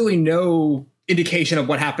had absolutely no indication of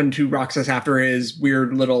what happened to Roxas after his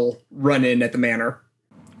weird little run-in at the manor.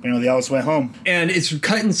 They all just went home. And it's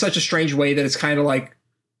cut in such a strange way that it's kind of like,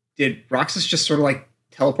 did Roxas just sort of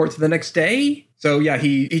teleport to the next day? So yeah,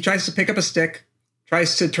 he tries to pick up a stick,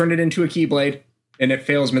 tries to turn it into a keyblade, and it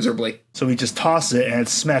fails miserably. So he just tosses it, and it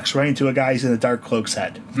smacks right into a guy who's in the dark cloak's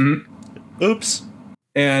head. Mm-hmm. Oops.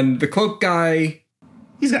 And the cloak guy...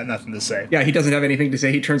 he's got nothing to say. Yeah, he doesn't have anything to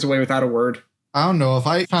say. He turns away without a word. I don't know. If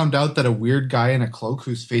I found out that a weird guy in a cloak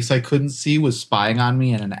whose face I couldn't see was spying on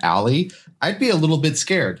me in an alley, I'd be a little bit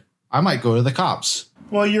scared. I might go to the cops.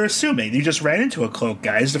 Well, you're assuming. You just ran into a cloak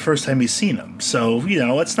guy. It's the first time you've seen him. So,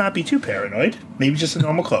 let's not be too paranoid. Maybe just a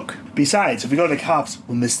normal cloak. Besides, if we go to the cops,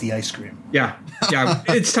 we'll miss the ice cream. Yeah.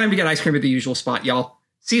 It's time to get ice cream at the usual spot, y'all.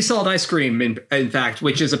 Sea salt ice cream, in fact,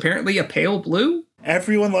 which is apparently a pale blue.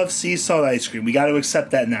 Everyone loves sea salt ice cream. We got to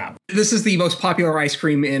accept that now. This is the most popular ice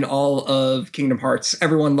cream in all of Kingdom Hearts.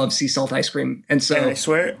 Everyone loves sea salt ice cream. And I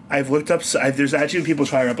swear, I've looked up... there's actually people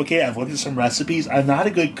try to replicate. I've looked at some recipes. I'm not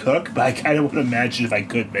a good cook, but I kind of want to imagine if I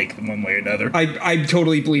could make them one way or another. I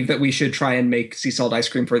totally believe that we should try and make sea salt ice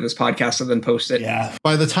cream for this podcast and then post it. Yeah.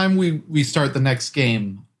 By the time we start the next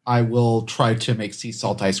game, I will try to make sea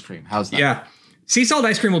salt ice cream. How's that? Yeah. Sea salt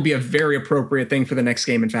ice cream will be a very appropriate thing for the next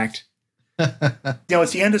game, in fact.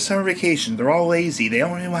 It's the end of summer vacation. They're all lazy. They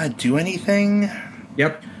don't really want to do anything.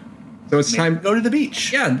 Yep. So it's time to go to the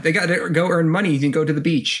beach. Yeah, they got to go earn money and go to the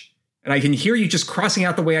beach. And I can hear you just crossing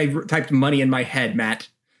out the way I typed money in my head, Matt.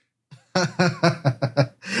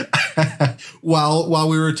 While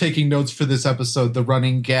we were taking notes for this episode, the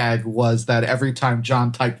running gag was that every time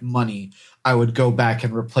John typed money, I would go back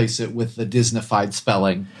and replace it with the Disneyfied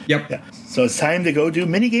spelling. Yep. Yeah. So it's time to go do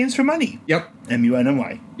mini games for money. Yep.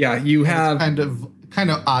 MUNNY. Yeah, you have kind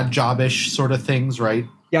of odd job-ish sort of things, right?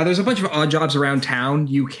 Yeah, there's a bunch of odd jobs around town.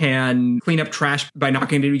 You can clean up trash by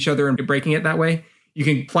knocking into each other and breaking it that way. You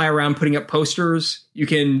can fly around putting up posters. You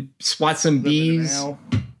can swat some bees.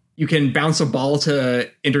 You can bounce a ball to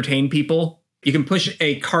entertain people. You can push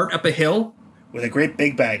a cart up a hill. With a great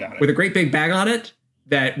big bag on it.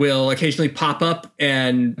 That will occasionally pop up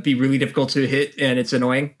and be really difficult to hit, and it's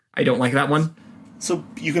annoying. I don't like that one. So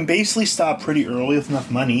you can basically stop pretty early with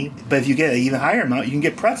enough money, but if you get an even higher amount, you can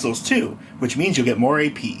get pretzels too, which means you'll get more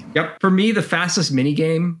AP. Yep. For me, the fastest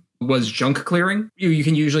minigame was junk clearing. You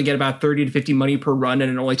can usually get about 30 to 50 money per run,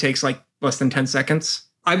 and it only takes less than 10 seconds.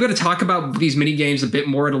 I'm going to talk about these minigames a bit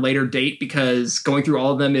more at a later date because going through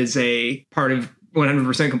all of them is a part of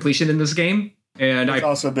 100% completion in this game. And it's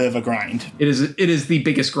also a bit of a grind. It is the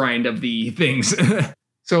biggest grind of the things.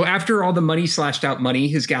 So after all the money slashed out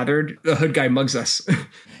money is gathered, the hood guy mugs us.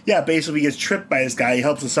 Yeah, basically he gets tripped by this guy. He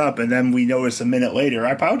helps us up, and then we notice a minute later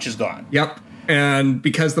our pouch is gone. Yep. And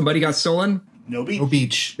because the money got stolen, no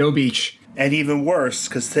beach. No beach. And even worse,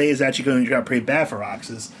 because today is actually going to turn out pretty bad for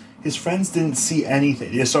Roxas. his friends didn't see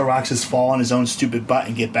anything. They just saw Roxas fall on his own stupid butt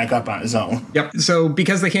and get back up on his own. Yep. So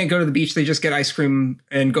because they can't go to the beach, they just get ice cream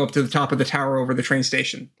and go up to the top of the tower over the train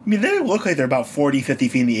station. I mean, they look like they're about 40, 50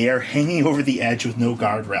 feet in the air, hanging over the edge with no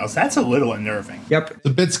guardrails. That's a little unnerving. Yep. It's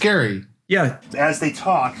a bit scary. Yeah. As they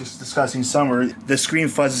talk, just discussing summer, the screen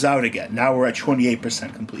fuzzes out again. Now we're at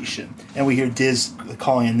 28% completion. And we hear Diz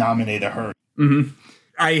calling a nominee to her. Mm-hmm.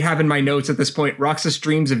 I have in my notes at this point, Roxas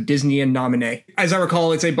dreams of Disney and nominee. As I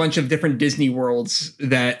recall, it's a bunch of different Disney worlds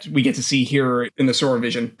that we get to see here in the Sora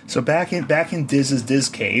vision. So back in Diz's Diz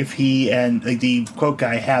cave, he and the quote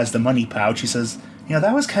guy has the money pouch. He says,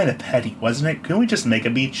 that was kind of petty, wasn't it? Couldn't we just make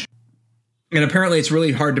a beach? And apparently it's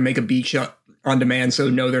really hard to make a beach on demand, so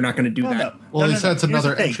no, they're not going to do that. Well, he said it's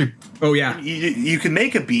another entry. Oh, yeah. You can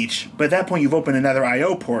make a beach, but at that point you've opened another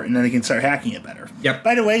I.O. port, and then they can start hacking it better. Yep.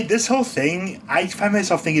 By the way, this whole thing, I find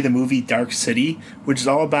myself thinking of the movie Dark City, which is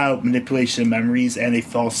all about manipulation of memories and a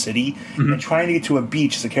false city, and trying to get to a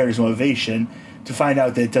beach as a character's motivation to find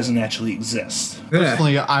out that it doesn't actually exist.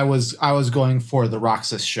 Personally, I was going for the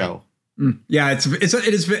Roxas show. Yeah, it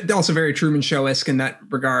is also very Truman Show-esque in that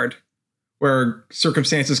regard, where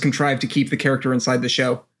circumstances contrive to keep the character inside the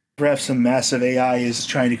show. Perhaps some massive AI is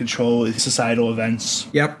trying to control societal events.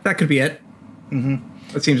 Yep, that could be it.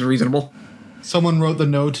 That seems reasonable. Someone wrote the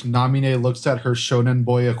note, Namine looks at her Shonen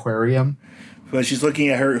Boy aquarium. But she's looking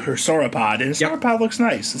at her sauropod, and the sauropod looks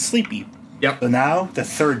nice. It's sleepy. Yep. So now, the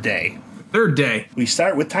third day. Third day. We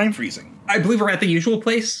start with time freezing. I believe we're at the usual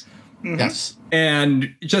place. Yes.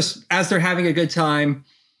 And just as they're having a good time,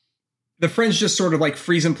 the friends just sort of like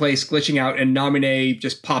freeze in place, glitching out, and Namine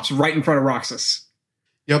just pops right in front of Roxas.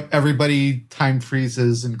 Yep, everybody time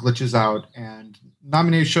freezes and glitches out, and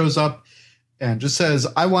Namine shows up and just says,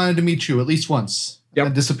 I wanted to meet you at least once,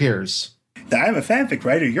 and disappears. I'm a fanfic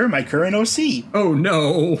writer. You're my current OC. Oh,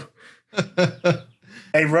 no.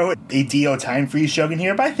 I wrote a Dio time freeze joke in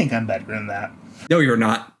here, but I think I'm better than that. No, you're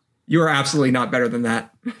not. You are absolutely not better than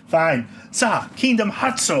that. Fine. Sa, Kingdom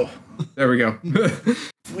Hatso. There we go.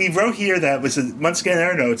 We wrote here that, once again in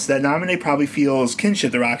our notes, that Namine probably feels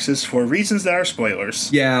kinship to Roxas for reasons that are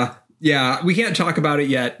spoilers. Yeah. We can't talk about it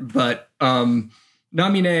yet, but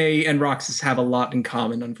Namine and Roxas have a lot in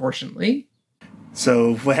common, unfortunately.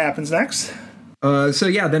 So what happens next?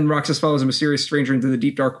 Then Roxas follows a mysterious stranger into the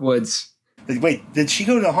deep, dark woods. Wait, did she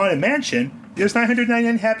go to the Haunted Mansion? There's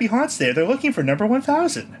 999 happy haunts there. They're looking for number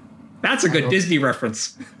 1000. That's a good Disney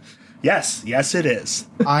reference. Yes, it is.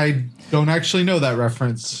 I don't actually know that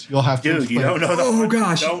reference. You'll have to explain. You don't know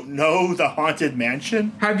the don't know the Haunted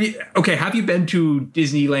Mansion? Have you been to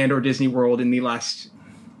Disneyland or Disney World in the last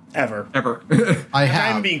ever? I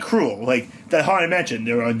have. I'm being cruel. Like the Haunted Mansion,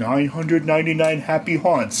 there are 999 happy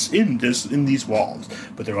haunts in these walls,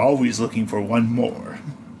 but they're always looking for one more.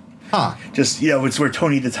 Huh. Just, it's where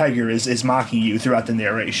Tony the Tiger is mocking you throughout the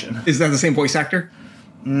narration. Is that the same voice actor?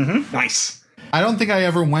 Mm-hmm. Nice. I don't think I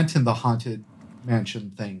ever went in the Haunted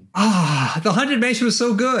Mansion thing. The Haunted Mansion was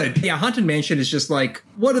so good. Yeah, Haunted Mansion is just like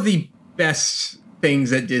one of the best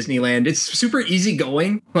things at Disneyland. It's super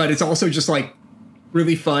easygoing, but it's also just like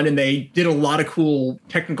really fun, and they did a lot of cool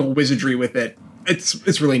technical wizardry with it.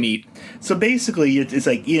 It's really neat. So basically, it's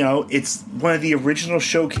like, it's one of the original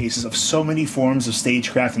showcases of so many forms of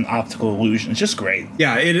stagecraft and optical illusion. It's just great.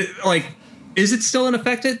 Yeah, is it still in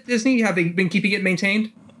effect at Disney? Have they been keeping it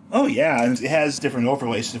maintained? Oh, yeah, and it has different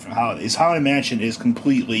overlays to different holidays. Haunted Mansion is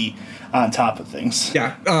completely on top of things.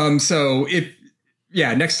 Yeah,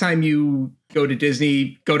 next time you go to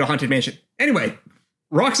Disney, go to Haunted Mansion. Anyway,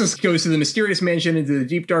 Roxas goes to the mysterious mansion into the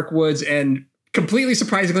deep, dark woods, and completely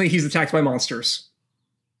surprisingly, he's attacked by monsters.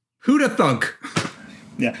 Who'da thunk?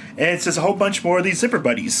 Yeah, and it's just a whole bunch more of these zipper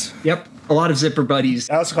buddies. Yep, a lot of zipper buddies.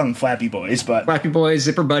 I also call them flappy boys, but... Flappy boys,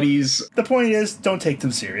 zipper buddies. The point is, don't take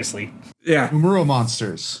them seriously. Yeah. Nomura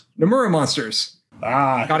monsters.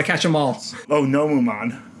 Gotta catch them all. Oh,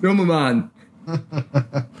 Nomumon.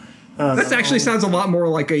 This actually sounds a lot more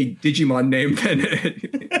like a Digimon name than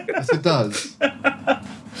it. Yes, it does.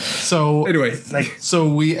 So anyway,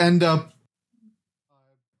 so we end up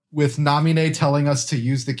with Namine telling us to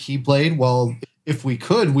use the Keyblade. Well, if we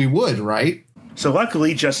could, we would, right? So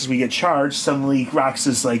luckily, just as we get charged, suddenly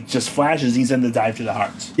Roxas just flashes. He's in the dive to the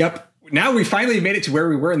heart. Yep. Now we finally made it to where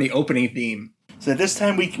we were in the opening theme. So this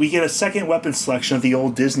time we get a second weapon selection of the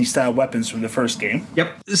old Disney-style weapons from the first game.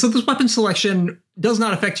 Yep. So this weapon selection does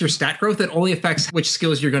not affect your stat growth. It only affects which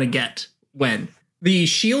skills you're going to get when. The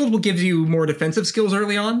shield will give you more defensive skills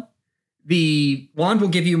early on. The wand will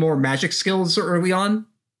give you more magic skills early on.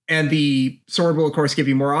 And the sword will, of course, give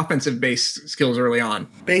you more offensive-based skills early on.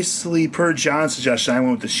 Basically, per John's suggestion, I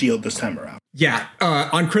went with the shield this time around. Yeah,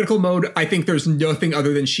 on critical mode, I think there's nothing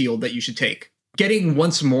other than shield that you should take. Getting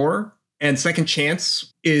once more and second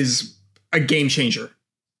chance is a game changer.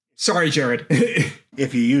 Sorry, Jared.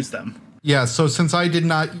 If you use them. Yeah, so since I did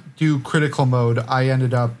not do critical mode, I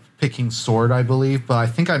ended up picking sword, I believe, but I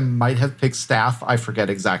think I might have picked staff. I forget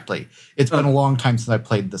exactly. It's been a long time since I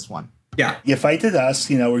played this one. Yeah. You fight the dust,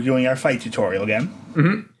 we're doing our fight tutorial again.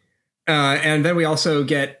 Mm-hmm. And then we also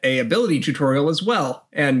get a ability tutorial as well.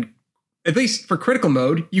 And at least for critical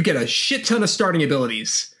mode, you get a shit ton of starting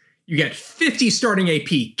abilities. You get 50 starting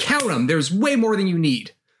AP. Count them. There's way more than you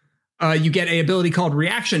need. You get an ability called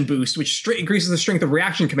Reaction Boost, which increases the strength of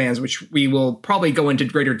reaction commands, which we will probably go into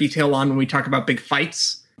greater detail on when we talk about big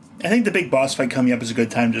fights. I think the big boss fight coming up is a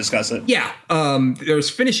good time to discuss it. Yeah. There's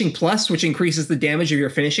Finishing Plus, which increases the damage of your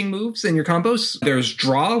finishing moves and your combos. There's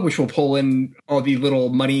Draw, which will pull in all the little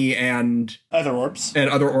money and other orbs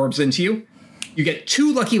into you. You get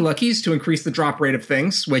 2 Lucky Luckies to increase the drop rate of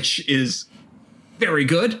things, which is very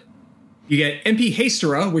good. You get MP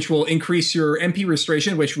Hastera, which will increase your MP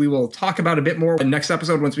restoration, which we will talk about a bit more in the next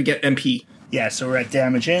episode once we get MP. Yeah, so we're at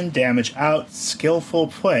damage in, damage out, skillful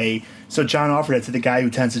play. So John offered it to the guy who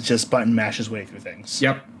tends to just button mash his way through things.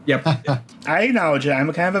 Yep. I acknowledge it. I'm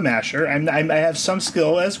a kind of a masher. I have some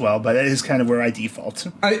skill as well, but that is kind of where I default.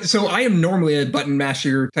 So I am normally a button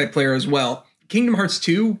masher type player as well. Kingdom Hearts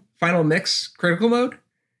 2 Final Mix critical mode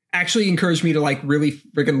actually encouraged me to really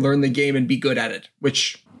friggin' learn the game and be good at it,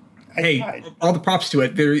 which, all the props to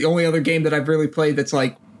it. The only other game that I've really played that's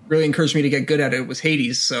really encouraged me to get good at it was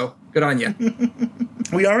Hades, so good on you.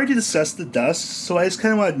 We already discussed the dust, so I just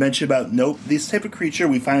kind of want to mention about this type of creature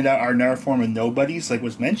we find out are another form of nobodies, like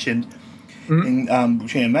was mentioned in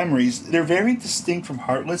Chain of Memories. They're very distinct from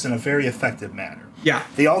Heartless in a very effective manner. Yeah.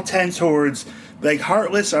 They all tend towards,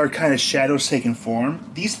 Heartless are kind of shadows taking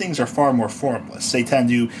form. These things are far more formless. They tend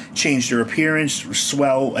to change their appearance,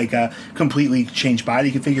 swell, completely change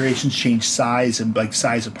body configurations, change size and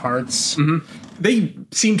size of parts. Mm-hmm. They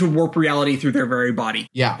seem to warp reality through their very body.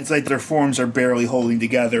 Yeah. It's like their forms are barely holding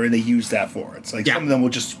together, and they use that for it. It's some of them will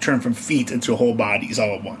just turn from feet into whole bodies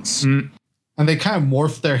all at once. Mm. And they kind of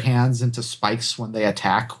morph their hands into spikes when they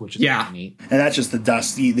attack, which is pretty neat. And that's just the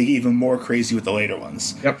dust. They get even more crazy with the later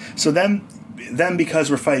ones. Yep. So then because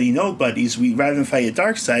we're fighting nobodies, rather than fight a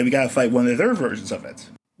dark side, we got to fight one of their versions of it.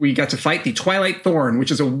 We got to fight the Twilight Thorn, which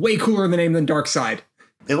is a way cooler name than Dark Side.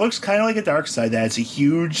 It looks kind of like a dark side. That it's a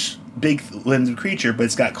huge, big-limbed creature, but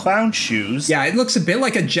it's got clown shoes. Yeah, it looks a bit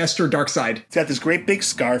like a jester dark side. It's got this great big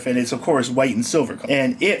scarf, and it's, of course, white and silver.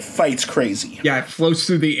 And it fights crazy. Yeah, it floats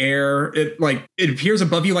through the air. It appears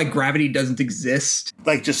above you like gravity doesn't exist.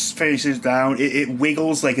 Just faces down. It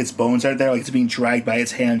wiggles like its bones are there, like it's being dragged by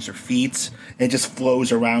its hands or feet. It just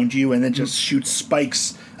flows around you, and then just shoots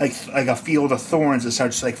spikes like a field of thorns that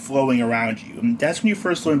starts flowing around you. And that's when you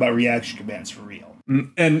first learn about reaction commands for real.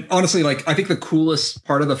 And honestly, I think the coolest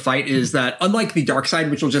part of the fight is that, unlike the dark side,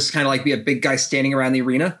 which will just kind of be a big guy standing around the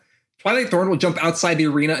arena, Twilight Thorn will jump outside the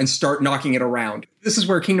arena and start knocking it around. This is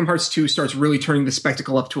where Kingdom Hearts 2 starts really turning the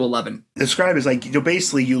spectacle up to 11. Describe as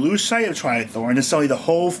basically you lose sight of Twilight Thorn, and suddenly the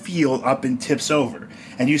whole field up and tips over.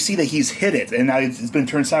 And you see that he's hit it, and now it's been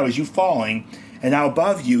turned sideways, you falling. And now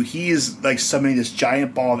above you, he is summoning this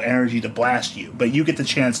giant ball of energy to blast you. But you get the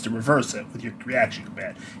chance to reverse it with your reaction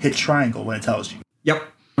command. Hit triangle when it tells you. Yep.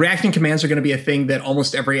 Reaction commands are going to be a thing that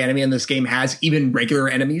almost every enemy in this game has, even regular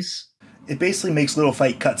enemies. It basically makes little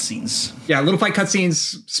fight cutscenes. Yeah, little fight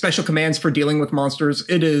cutscenes, special commands for dealing with monsters.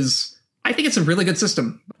 I think it's a really good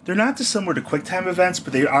system. They're not dissimilar to QuickTime events,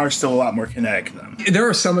 but they are still a lot more kinetic than them. There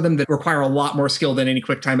are some of them that require a lot more skill than any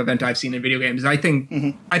QuickTime event I've seen in video games. I think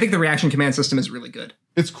the reaction command system is really good.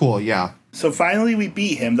 It's cool, yeah. So finally we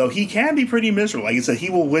beat him, though he can be pretty miserable. Like I said,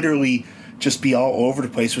 he will literally just be all over the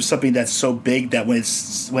place with something that's so big that when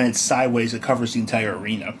it's sideways, it covers the entire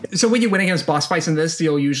arena. So when you win against boss fights in this,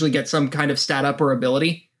 you'll usually get some kind of stat up or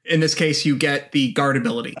ability. In this case, you get the guard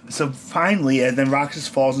ability. So finally, and then Roxas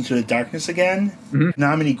falls into the darkness again. Mm-hmm.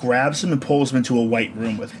 Nominee grabs him and pulls him into a white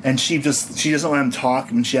room with him. And she doesn't let him talk,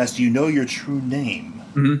 and she asks, "Do you know your true name?"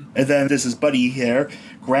 Mm-hmm. And then there's his buddy here,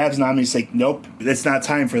 grabs Nominee and says, "Nope, it's not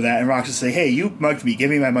time for that." And Roxas say, "Hey, you mugged me, give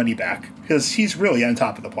me my money back." Because he's really on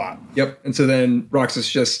top of the plot. Yep, and so then Roxas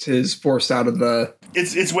just is forced out of the...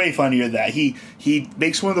 It's way funnier that he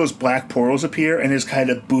makes one of those black portals appear and just kind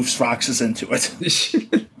of boofs Roxas into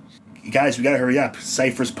it. Guys, we gotta hurry up.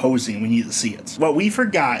 Seifer's posing. We need to see it. What we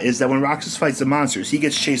forgot is that when Roxas fights the monsters, he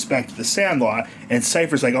gets chased back to the Sandlot, and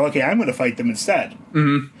Seifer's like, "Oh, okay, I'm gonna fight them instead."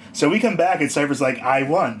 Mm-hmm. So we come back, and Seifer's like, "I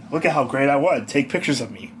won. Look at how great I won. Take pictures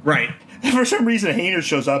of me." Right. For some reason, Hayner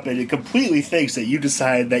shows up and it completely thinks that you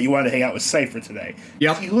decided that you want to hang out with Seifer today.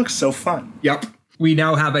 Yep. He looks so fun. Yep. We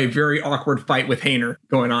now have a very awkward fight with Hayner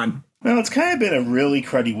going on. Well, it's kind of been a really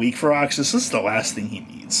cruddy week for Roxas. This is the last thing he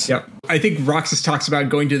needs. Yep. I think Roxas talks about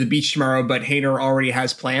going to the beach tomorrow, but Hayner already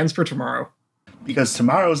has plans for tomorrow. Because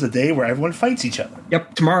tomorrow is the day where everyone fights each other.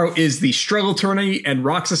 Yep. Tomorrow is the struggle tourney, and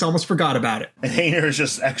Roxas almost forgot about it. And Hayner is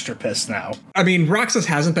just extra pissed now. I mean, Roxas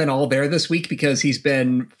hasn't been all there this week because he's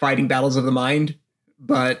been fighting battles of the mind,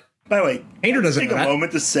 but... By the way, Hayner doesn't take a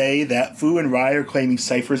moment to say that Fu and Rai are claiming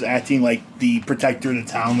Seifer's acting like the protector of the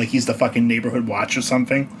town, like he's the fucking neighborhood watch or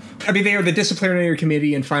something. I mean, they are the disciplinary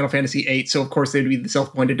committee in Final Fantasy VIII, so of course they'd be the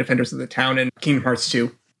self-appointed defenders of the town in Kingdom Hearts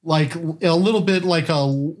 2. Like a little bit like a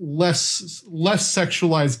less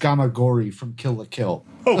sexualized Gamagori from Kill la Kill.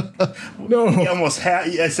 Oh, no. He almost had.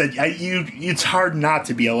 I said, it's hard not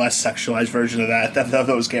to be a less sexualized version of of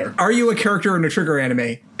those characters. Are you a character in a Trigger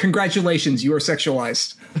anime? Congratulations, you are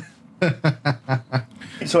sexualized.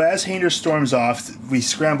 So as Hayner storms off, we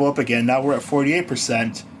scramble up again. Now we're at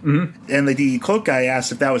 48%. Mm-hmm. And the cloak guy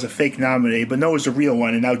asked if that was a fake nominee, but no, it was a real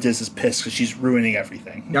one. And now Diz is pissed because she's ruining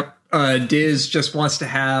everything. Yep. Diz just wants to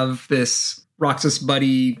have this Roxas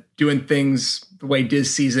buddy doing things the way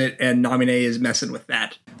Diz sees it, and Nominee is messing with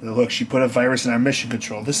that. Look, she put a virus in our mission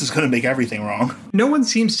control. This is going to make everything wrong. No one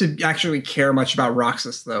seems to actually care much about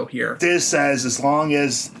Roxas, though, here. Diz says as long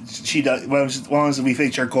as she does, well, as long as we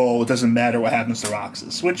reach our goal, it doesn't matter what happens to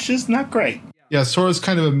Roxas, which is not great. Yeah, Sora's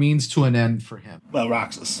kind of a means to an end for him. Well,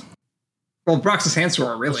 Roxas. Well, Roxas and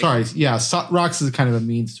Sora, really. Sorry, yeah, Roxas is kind of a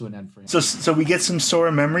means to an end for him. So we get some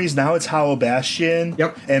Sora memories. Now it's Hollow Bastion.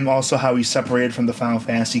 Yep. And also how he's separated from the Final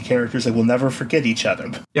Fantasy characters. Like, we'll never forget each other.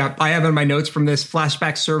 Yeah, I have in my notes from this,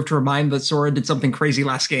 flashbacks serve to remind that Sora did something crazy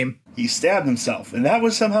last game. He stabbed himself, and that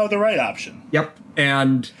was somehow the right option. Yep.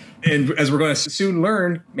 And as we're going to soon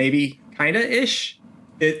learn, maybe kinda-ish,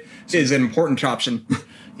 it is an important option.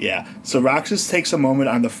 Yeah, so Roxas takes a moment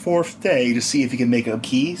on the 4th day to see if he can make a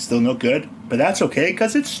key. Still no good, but that's okay,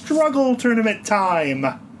 because it's struggle tournament time.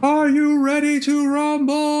 Are you ready to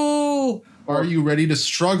rumble? Are you ready to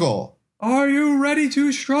struggle? Are you ready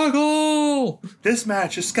to struggle? This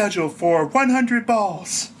match is scheduled for 100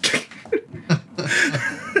 balls.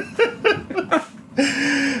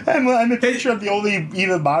 I'm a picture of the only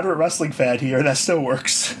even moderate wrestling fan here. That still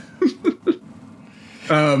works.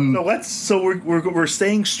 So we're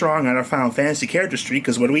staying strong on our Final Fantasy character streak,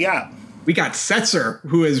 because what do we got? We got Setzer,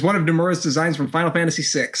 who is one of Nomura's designs from Final Fantasy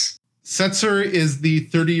VI. Setzer is the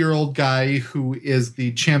 30-year-old guy who is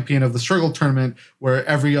the champion of the struggle tournament, where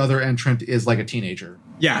every other entrant is like a teenager.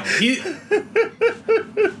 Yeah,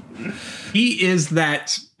 he is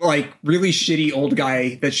that like really shitty old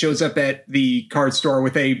guy that shows up at the card store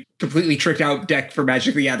with a completely tricked out deck for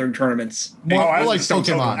Magic the Gathering tournaments. I like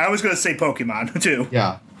Pokemon. I was going to say Pokemon too.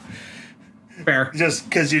 Yeah. Fair. Just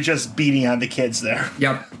because you're just beating on the kids there.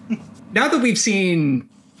 Yep. Now that we've seen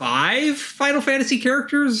 5 Final Fantasy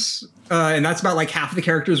characters, and that's about like half of the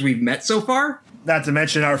characters we've met so far. Not to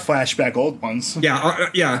mention our flashback old ones.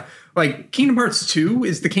 Yeah. Like Kingdom Hearts 2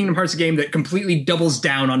 is the Kingdom Hearts game that completely doubles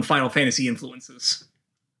down on Final Fantasy influences.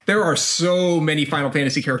 There are so many Final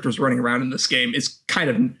Fantasy characters running around in this game. It's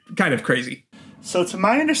kind of crazy. So to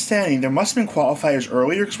my understanding, there must have been qualifiers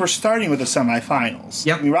earlier, because we're starting with the semifinals.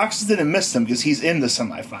 Yep. I mean, Roxas didn't miss them because he's in the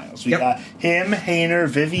semifinals. We got him, Hayner,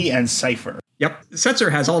 Vivi, and Seifer. Yep.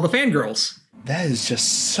 Setzer has all the fangirls. That is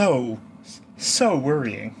just so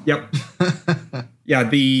worrying. Yep. Yeah,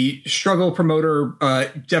 the struggle promoter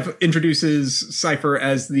introduces Seifer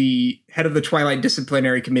as the head of the Twilight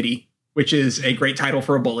Disciplinary Committee, which is a great title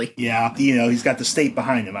for a bully. Yeah, he's got the state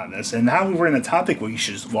behind him on this. And now we're in a topic where you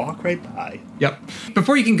should just walk right by. Yep.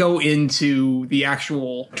 Before you can go into the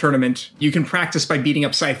actual tournament, you can practice by beating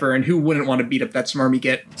up Seifer, and who wouldn't want to beat up that Smarmy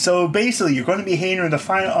Git? So basically, you're going to be Hayner in the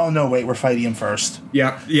final. Oh, no, wait, we're fighting him first.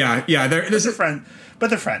 Yeah. But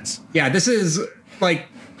they're friends. Yeah, this is like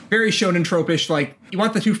very shonen tropish. Like, you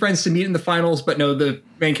want the two friends to meet in the finals, but no, the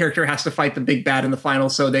main character has to fight the big bad in the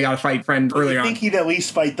finals, so they got to fight friend earlier on. I think he'd at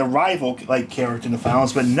least fight the rival character in the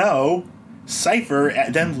finals, but no,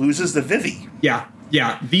 Seifer then loses to Vivi. Yeah.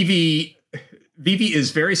 Vivi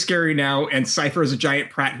is very scary now, and Seifer is a giant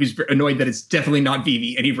prat who's annoyed that it's definitely not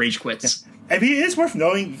Vivi, and he rage quits. I mean, it is worth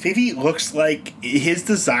knowing, Vivi looks like, his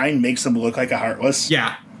design makes him look like a Heartless.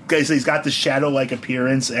 Yeah. Because he's got the shadow-like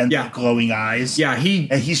appearance and the glowing eyes. Yeah,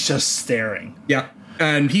 and he's just staring. Yeah,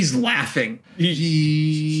 and he's laughing.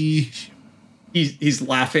 He's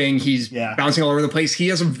laughing. He's bouncing all over the place. He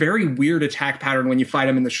has a very weird attack pattern when you fight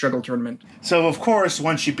him in the struggle tournament. So, of course,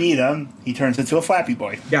 once you beat him, he turns into a Flappy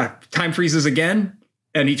Boy. Yeah, time freezes again,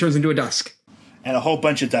 and he turns into a Dusk. and a whole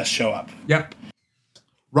bunch of dust show up. Yep.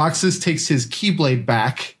 Roxas takes his Keyblade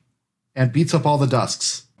back and beats up all the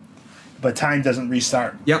dusks. But time doesn't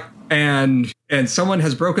restart. Yep. And someone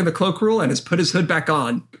has broken the cloak rule and has put his hood back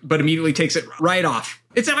on, but immediately takes it right off.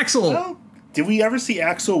 It's Axel. Well, did we ever see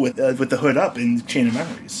Axel with the hood up in Chain of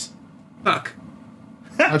Memories? Fuck.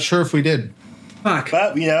 Not sure if we did. Fuck.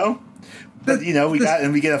 But we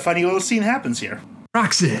get a funny little scene happens here.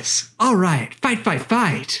 Roxas. All right.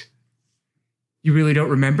 Fight. You really don't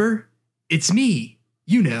remember? It's me.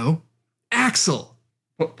 You know, Axel.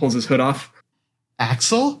 Pulls his hood off.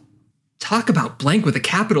 Axel? Talk about blank with a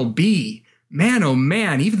capital B. Man, oh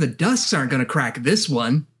man, even the dusks aren't going to crack this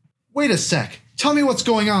one. Wait a sec. Tell me what's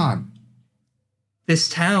going on. This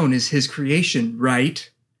town is his creation, right?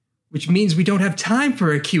 Which means we don't have time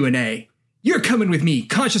for a Q&A. You're coming with me,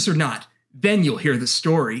 conscious or not. Then you'll hear the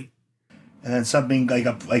story. And then something like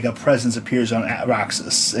a presence appears on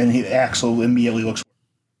Roxas, and Axel immediately looks.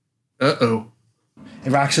 Uh-oh.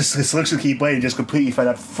 And Roxas just looks at the Keyblade and just completely fed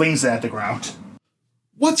up, flings it at the ground.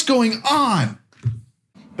 What's going on?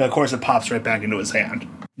 But of course it pops right back into his hand.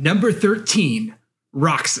 Number 13,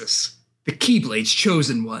 Roxas, the Keyblade's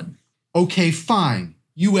chosen one. Okay, fine.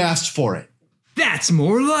 You asked for it. That's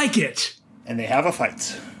more like it. And they have a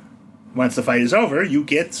fight. Once the fight is over, you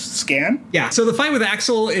get Scan. Yeah, so the fight with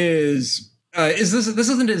Axel is this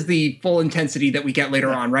isn't as the full intensity that we get later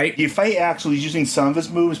on, right? You fight Axel, he's using some of his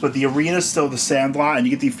moves, but the arena's still the sandlot, and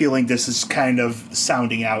you get the feeling this is kind of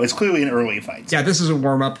sounding out. It's clearly an early fight. Yeah, this is a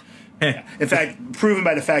warm-up. Yeah. In fact, proven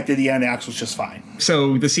by the fact that at the end, Axel's just fine.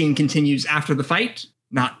 So the scene continues after the fight.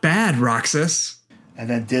 Not bad, Roxas. And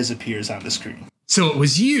then Diz appears on the screen. So it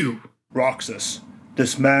was you. Roxas,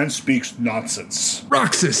 this man speaks nonsense.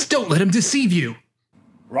 Roxas, don't let him deceive you.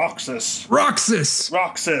 Roxas. Roxas.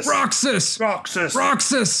 Roxas. Roxas. Roxas.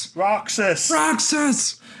 Roxas. Roxas.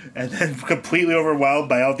 Roxas. And then completely overwhelmed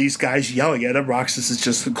by all these guys yelling at him, Roxas is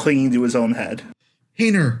just clinging to his own head.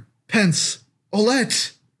 Hayner, Pence,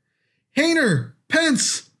 Olette. Hayner,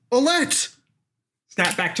 Pence, Olette.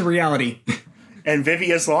 Snap back to reality. And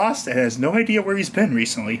Vivi is lost and has no idea where he's been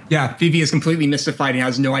recently. Yeah, Vivi is completely mystified and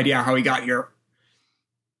has no idea how he got here.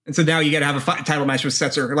 And so now you got to have a title match with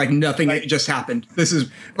Setzer, like nothing just happened. This is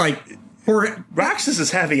like poor Roxas is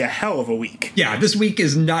having a hell of a week. Yeah, this week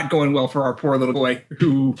is not going well for our poor little boy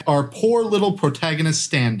our poor little protagonist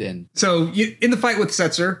stand-in. So in the fight with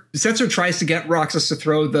Setzer tries to get Roxas to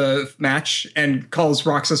throw the match and calls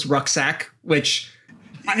Roxas Rucksack, which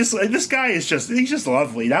this guy is he's just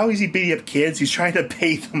lovely. Not only is he beating up kids, he's trying to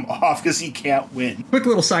pay them off because he can't win. Quick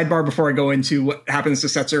little sidebar before I go into what happens to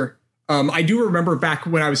Setzer. I do remember back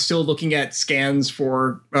when I was still looking at scans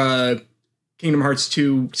for Kingdom Hearts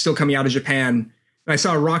 2 still coming out of Japan, and I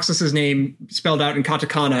saw Roxas's name spelled out in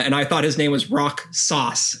katakana, and I thought his name was Rock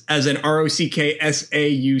Sauce, as in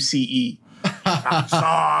Rocksause. Rock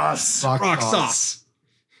sauce. Rock Sauce.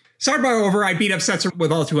 Sidebar over, I beat up Setzer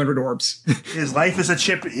with all 200 orbs. His life is a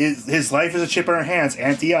chip. His life is a chip in our hands.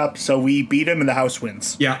 Ante up, so we beat him and the house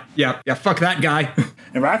wins. Yeah. Fuck that guy.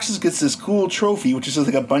 And Roxas gets this cool trophy, which is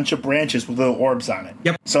like a bunch of branches with little orbs on it.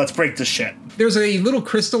 Yep. So let's break this shit. There's a little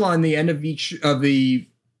crystal on the end of each of the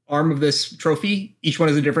arm of this trophy. Each one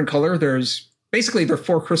is a different color. There are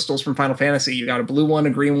 4 crystals from Final Fantasy. You got a blue one,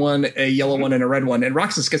 a green one, a yellow one, and a red one. And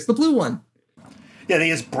Roxas gets the blue one. Yeah, they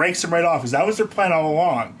just breaks him right off because that was their plan all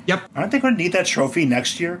along. Yep. Aren't they going to need that trophy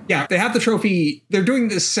next year? Yeah, they have the trophy. They're doing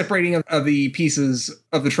this separating of the pieces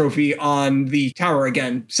of the trophy on the tower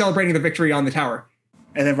again, celebrating the victory on the tower.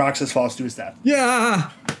 And then Roxas falls to his death.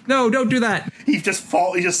 Yeah. No, don't do that. He just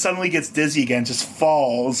suddenly gets dizzy again, just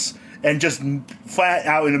falls, and just flat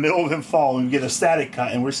out in the middle of him falling, we get a static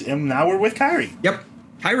cut, and now we're with Kairi. Yep.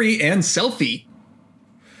 Kairi and Selfie.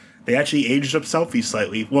 They actually aged up Selfie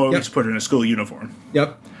slightly. Well, we just put her in a school uniform.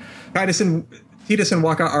 Yep. Titus and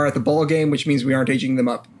Waka are at the ball game, which means we aren't aging them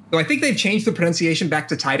up. Though I think they've changed the pronunciation back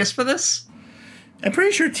to Titus for this. I'm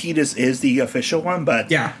pretty sure Titus is the official one,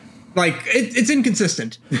 but... Yeah. Like, it's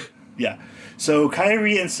inconsistent. Yeah. So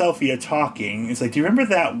Kairi and Selfie are talking. It's like, do you remember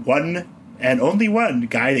that one and only one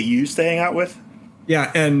guy that you used to hang out with?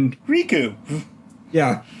 Yeah, and... Riku.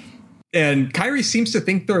 Yeah. And Kairi seems to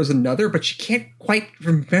think there's another, but she can't quite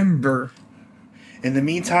remember. In the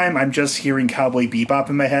meantime, I'm just hearing Cowboy Bebop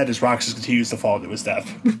in my head as Roxas continues to fall to his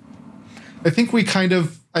death. I think we kind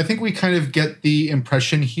of get the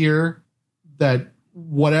impression here that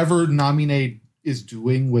whatever Namine is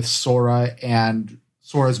doing with Sora and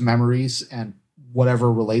Sora's memories and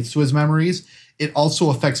whatever relates to his memories, it also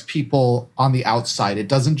affects people on the outside. It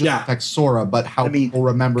doesn't just affect Sora, but how people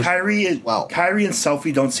remember Kyrie as well. Kyrie and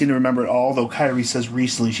Selphie don't seem to remember at all, though Kyrie says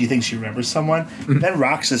recently she thinks she remembers someone. Then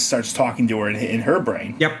Roxas starts talking to her in her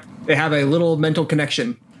brain. Yep. They have a little mental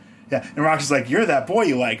connection. Yeah, and Roxas is like, you're that boy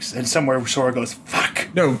he likes. And somewhere Sora goes, fuck.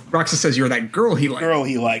 No, Roxas says you're that girl he likes. Girl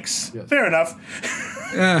he likes. Yes. Fair enough.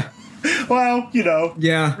 Well,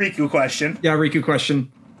 Yeah. Riku question. Yeah, Riku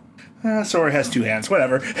question. Sora has two hands,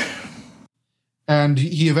 whatever. And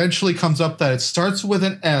he eventually comes up that it starts with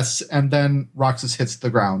an S, and then Roxas hits the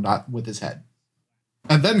ground, not with his head.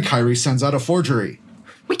 And then Kyrie sends out a forgery.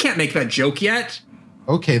 We can't make that joke yet.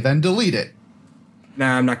 Okay, then delete it.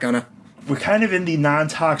 Nah, I'm not gonna. We're kind of in the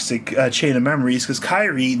non-toxic chain of memories, because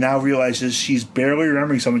Kyrie now realizes she's barely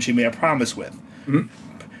remembering someone she made a promise with. Mm-hmm.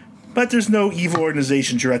 But there's no evil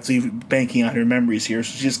organization directly banking on her memories here,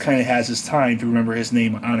 so she just kind of has this time to remember his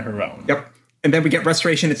name on her own. Yep. And then we get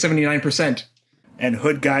restoration at 79%. And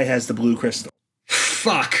Hood Guy has the blue crystal.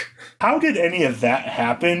 Fuck. How did any of that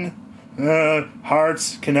happen?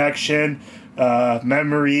 Hearts, connection,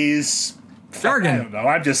 memories. Jargon. I don't know.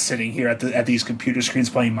 I'm just sitting here at these computer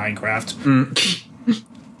screens playing Minecraft.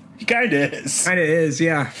 He kind of is. Kind of is,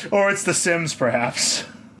 yeah. Or it's The Sims, perhaps.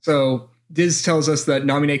 So Diz tells us that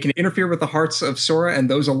Namine can interfere with the hearts of Sora and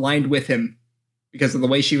those aligned with him because of the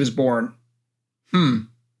way she was born. And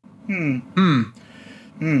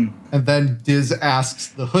then Diz asks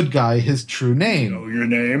the Hood Guy his true name. Know your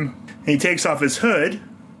name. And he takes off his hood.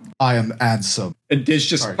 I am Ansem. And Diz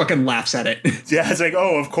just fucking laughs at it. Yeah, it's like,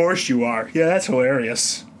 oh, of course you are. Yeah, that's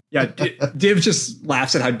hilarious. Yeah, Div just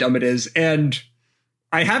laughs at how dumb it is. And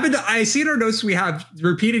I see in our notes we have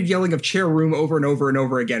repeated yelling of chair room over and over and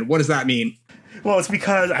over again. What does that mean? Well, it's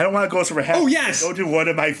because I don't want to go over half. Oh, yes! Go to one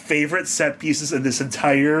of my favorite set pieces in this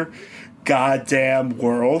entire goddamn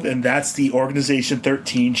world, and that's the Organization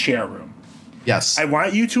 13 chair room. Yes. I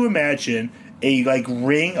want you to imagine a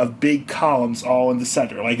ring of big columns all in the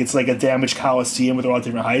center. Like it's like a damaged coliseum with all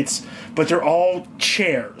different heights, but they're all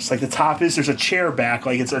chairs. Like the top there's a chair back,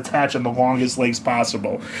 like it's attached on the longest legs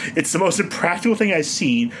possible. It's the most impractical thing I've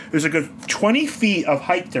seen. There's a good 20 feet of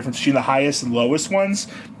height difference between the highest and lowest ones,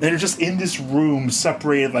 and they're just in this room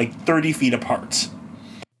separated like 30 feet apart.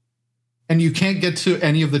 And you can't get to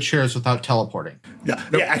any of the chairs without teleporting. Yeah,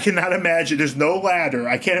 I cannot imagine. There's no ladder.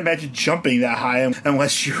 I can't imagine jumping that high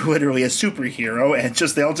unless you're literally a superhero, and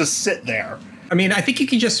they'll just sit there. I mean, I think you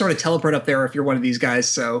can just sort of teleport up there if you're one of these guys.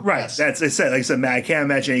 So right, that's it. Like I said, Matt, I can't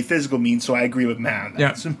imagine any physical means, so I agree with Matt on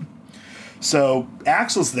that. Yeah. So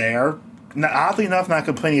Axel's there. Oddly enough, not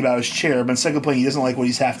complaining about his chair, but instead complaining he doesn't like what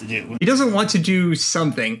he's have to do. He doesn't want to do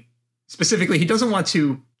something. Specifically, he doesn't want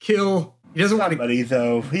to kill. He doesn't want to.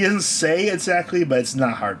 Though he doesn't say exactly, but it's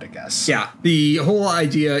not hard to guess. Yeah, the whole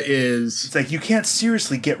idea is it's like you can't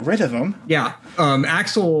seriously get rid of him. Yeah,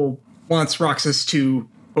 Axel wants Roxas to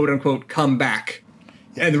quote unquote come back,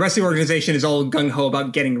 and the rest of the organization is all gung ho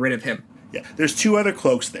about getting rid of him. Yeah, there's two other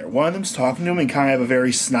cloaks there. One of them's talking to him and kind of have a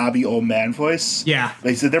very snobby old man voice. Yeah,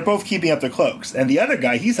 they said they're both keeping up their cloaks, and the other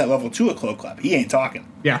guy, he's at level 2 at Cloak Club. He ain't talking.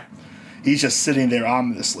 Yeah, he's just sitting there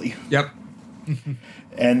ominously. Yep.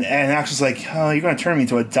 And Axel's like, oh, you're going to turn me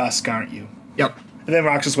into a dusk, aren't you? Yep. And then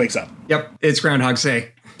Roxas wakes up. Yep. It's Groundhog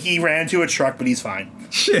Day. He ran into a truck, but he's fine.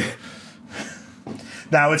 Shit.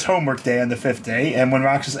 Now it's homework day on the 5th day, and when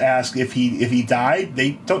Roxas asks if he died,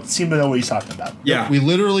 they don't seem to know what he's talking about. Yeah. We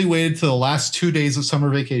literally waited till the last 2 days of summer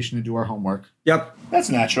vacation to do our homework. Yep. That's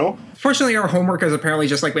natural. Fortunately, our homework is apparently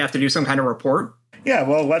just like we have to do some kind of report. Yeah,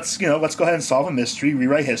 well, let's go ahead and solve a mystery,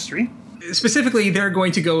 rewrite history. Specifically, they're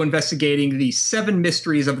going to go investigating the 7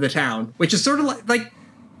 mysteries of the town, which is sort of like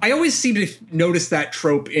I always seem to notice that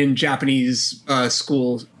trope in Japanese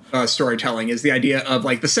school storytelling is the idea of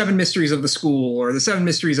like the 7 mysteries of the school or the 7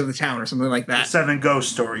 mysteries of the town or something like that. The 7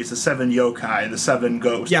 ghost stories, the 7 yokai, the 7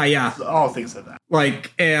 ghosts. Yeah. All things like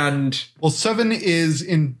that. Well, 7 is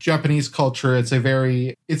in Japanese culture. It's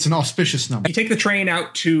an auspicious number. You take the train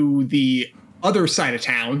out to the other side of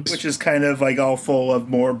town, which is kind of like all full of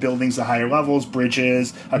more buildings at higher levels,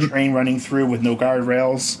 bridges, a train running through with no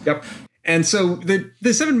guardrails. Yep. And so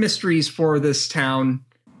the 7 mysteries for this town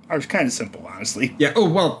are kind of simple, honestly. Yeah. Oh,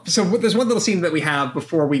 well, so there's one little scene that we have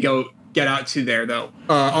before we get out to there, though.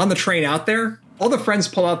 On the train out there, all the friends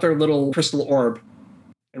pull out their little crystal orb,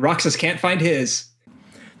 and Roxas can't find his.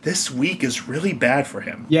 This week is really bad for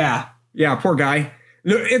him. Yeah. Yeah, poor guy.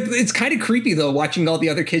 It's kind of creepy, though, watching all the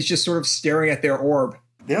other kids just sort of staring at their orb.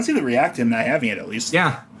 They don't seem to react to him not having it, at least.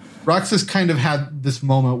 Yeah. Roxas kind of had this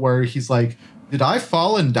moment where he's like, did I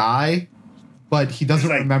fall and die? but he doesn't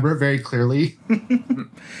remember it very clearly. And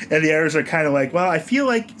the others are kind of like, well, I feel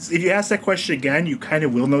like if you ask that question again, you kind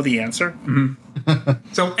of will know the answer.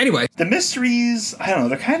 Mm-hmm. So anyway. The mysteries, I don't know,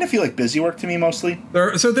 they kind of feel like busy work to me mostly.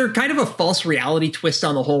 They're kind of a false reality twist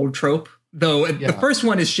on the whole trope. Though the first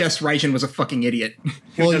one is just Raijin was a fucking idiot.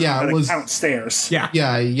 Well, yeah, it was count stairs. Yeah.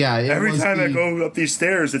 Every time I go up these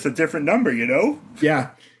stairs, it's a different number, you know?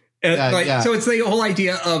 Yeah. So it's the whole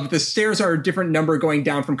idea of the stairs are a different number going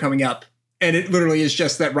down from coming up. And it literally is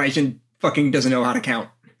just that Raijin fucking doesn't know how to count.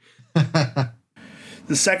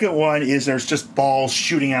 The second one is there's just balls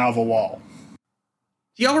shooting out of a wall.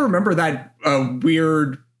 Do y'all remember that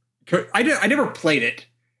weird... I never played it.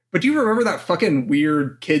 But do you remember that fucking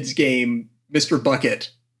weird kids game, Mr.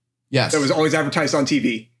 Bucket? Yes. That was always advertised on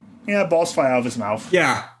TV. Yeah, balls fly out of his mouth.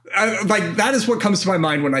 Yeah. That is what comes to my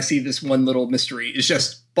mind when I see this one little mystery. It's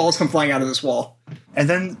just balls come flying out of this wall. And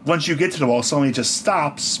then once you get to the wall, suddenly it just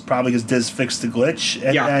stops, probably because Diz fixed the glitch.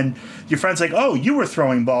 And then your friend's like, oh, you were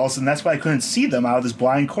throwing balls, and that's why I couldn't see them out of this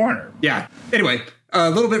blind corner. Yeah. Anyway, a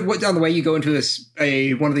little bit down the way, you go into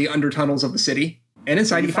one of the undertunnels of the city. And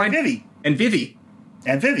inside you find Vivi. And Vivi.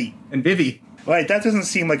 And Vivi. And Vivi. Wait, that doesn't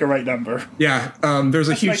seem like a right number. Yeah, there's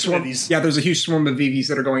a huge swarm. Yeah, there's a huge swarm of Vivis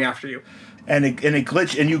that are going after you. And you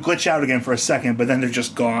glitch out again for a second, but then they're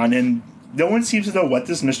just gone, and no one seems to know what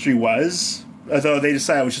this mystery was. Although they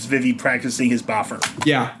decided it was just Vivi practicing his buffer.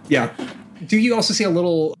 Yeah. Do you also see a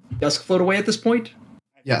little dusk float away at this point?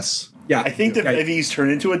 Yes. Yeah. I think that Vivi's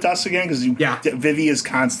turned into a dusk again because Vivi is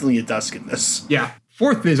constantly a dusk in this. Yeah.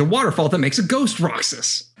 Fourth is a waterfall that makes a ghost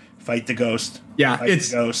Roxas. Fight the ghost. Yeah, it's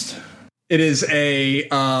the ghost. It is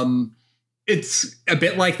it's a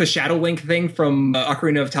bit like the Shadow Link thing from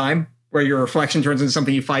Ocarina of Time, where your reflection turns into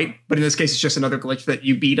something you fight. But in this case, it's just another glitch that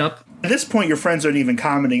you beat up. At this point, your friends aren't even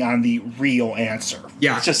commenting on the real answer.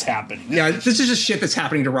 Yeah. It's just happening. Yeah, this is just shit that's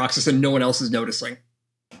happening to Roxas and no one else is noticing.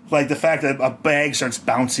 Like the fact that a bag starts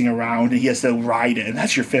bouncing around and he has to ride it. And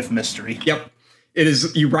that's your fifth mystery. Yep. It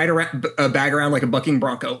is, you ride a bag around like a bucking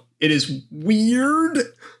bronco. It is weird.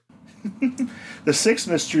 The sixth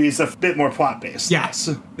mystery is a bit more plot-based. Yes.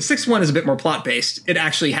 The sixth one is a bit more plot-based. It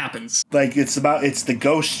actually happens. Like, it's the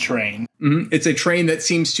ghost train. Mm-hmm. It's a train that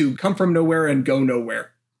seems to come from nowhere and go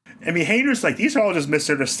nowhere. I mean, Hayner's like, these are all just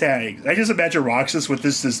misunderstandings. I just imagine Roxas with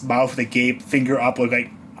this mouth, the gape, finger up,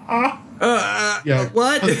 like,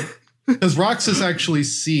 what? Because Roxas actually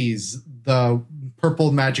sees the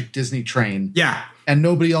purple magic Disney train. Yeah. And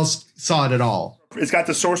nobody else saw it at all. It's got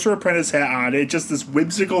the Sorcerer Apprentice hat on it, just this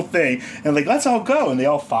whimsical thing. And like, let's all go. And they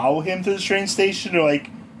all follow him to the train station. They're like,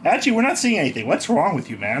 actually, we're not seeing anything. What's wrong with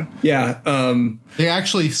you, man? Yeah. They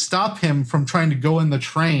actually stop him from trying to go in the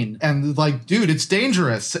train. And like, dude, it's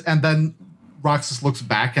dangerous. And then Roxas looks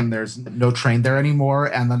back and there's no train there anymore.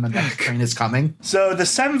 And then the next train is coming. So the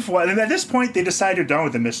seventh one, and at this point, they decide they're done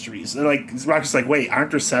with the mysteries. They're like, Roxas is like, wait,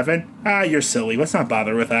 aren't there seven? You're silly. Let's not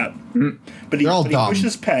bother with that. Mm-hmm. But he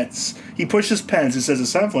pushes Pence. He pushes Pence and says the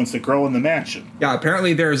seventh one's the girl in the mansion. Yeah,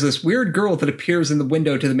 apparently there's this weird girl that appears in the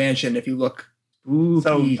window to the mansion if you look. Ooh,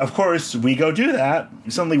 so, of course, we go do that.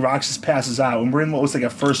 Suddenly, Roxas passes out, and we're in what looks like a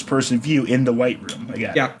first-person view in the White Room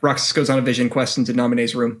again. Yeah, Roxas goes on a vision quest into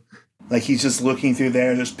Naminé's room. Like, he's just looking through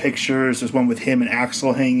there. There's pictures. There's one with him and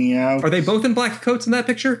Axel hanging out. Are they both in black coats in that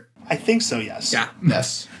picture? I think so, yes. Yeah.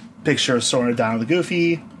 Yes. Picture of Sora, Donald the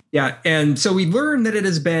Goofy. Yeah, and so we learn that it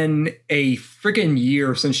has been a friggin'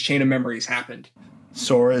 year since Chain of Memories happened.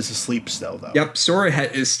 Sora is asleep still, though. Yep, Sora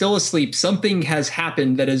is still asleep. Something has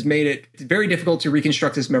happened that has made it very difficult to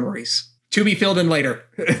reconstruct his memories. To be filled in later.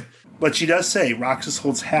 But she does say Roxas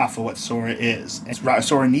holds half of what Sora is. And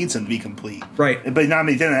Sora needs him to be complete. Right. But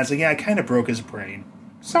Naminé didn't. I was like, yeah, I kind of broke his brain.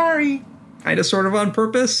 Sorry. Kind of sort of on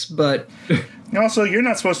purpose, but... Also, you're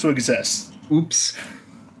not supposed to exist. Oops.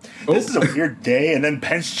 This is a weird day, and then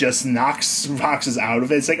Pence just knocks Roxas out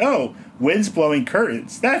of it. It's like, oh, wind's blowing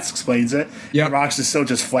curtains. That explains it. Yeah. Roxas is still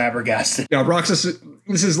just flabbergasted. Yeah, Roxas,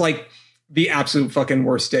 this is like the absolute fucking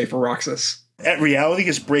worst day for Roxas. Reality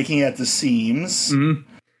is breaking at the seams. Mm-hmm.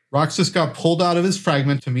 Roxas got pulled out of his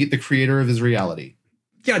fragment to meet the creator of his reality.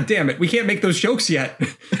 God damn it, we can't make those jokes yet.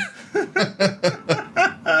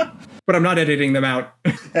 But I'm not editing them out.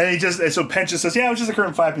 And so Pence just says, yeah, it was just the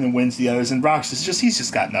current flapping and wins the others. And Roxas he's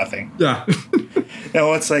just got nothing. Yeah.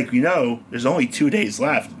 It's like, there's only 2 days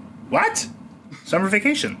left. What? Summer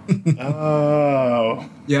vacation. Oh.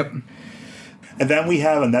 Yep. And then we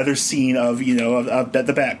have another scene of the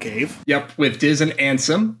Batcave. Yep, with Diz and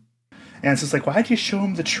Ansem. Ansem's like, why'd you show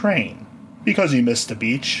him the train? Because he missed the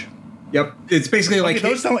beach. Yep. It's basically like...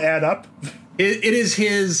 those don't add up. It is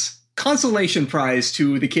his consolation prize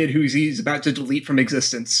to the kid who he's about to delete from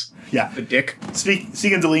existence. Yeah. The dick.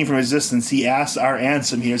 Speaking of deleting from existence, he asks our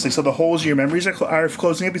Ansem here, it's like, so the holes in your memories are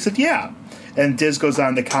closing up? He said, yeah. And Diz goes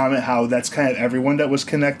on to comment how that's kind of everyone that was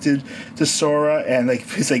connected to Sora, and like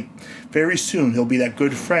he's like, very soon he'll be that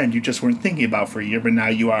good friend you just weren't thinking about for a year, but now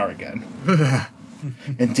you are again.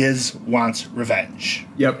 And Diz wants revenge.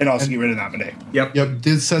 Yep. And also get rid of Naminé. Yep.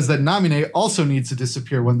 Diz says that Naminé also needs to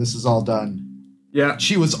disappear when this is all done. Yeah.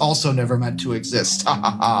 She was also never meant to exist. Ha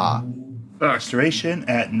ha ha. Restoration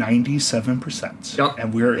at 97%. Yep.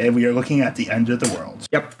 And we are looking at the end of the world.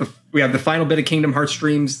 Yep. We have the final bit of Kingdom Hearts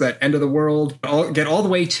streams, that end of the world. Get all the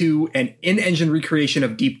way to an in-engine recreation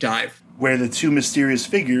of Deep Dive, where the two mysterious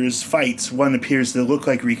figures fight. One appears to look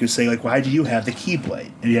like Riku, saying, like, why do you have the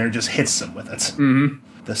Keyblade? And the other just hits him with it. Mm-hmm.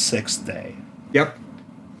 The 6th day. Yep.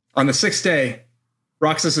 On the 6th day,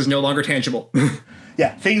 Roxas is no longer tangible.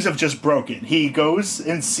 Yeah, things have just broken. He goes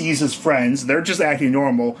and sees his friends. They're just acting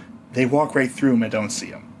normal. They walk right through him and don't see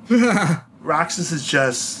him. Roxas is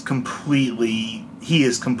just completely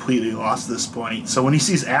lost at this point. So when he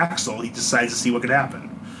sees Axel, he decides to see what could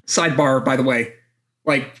happen. Sidebar, by the way,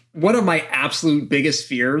 like, one of my absolute biggest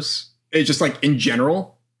fears, just like in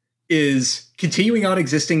general, is continuing on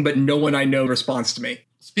existing, but no one I know responds to me.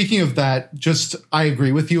 Speaking of that, I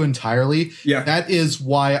agree with you entirely. Yeah. That is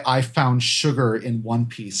why I found Sugar in One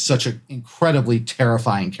Piece such an incredibly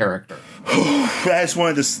terrifying character. That's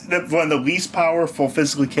one of the least powerful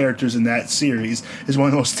physically characters in that series. Is one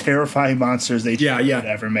of the most terrifying monsters they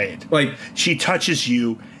ever made. Like, she touches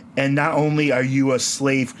you, and not only are you a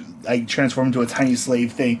slave, like transformed into a tiny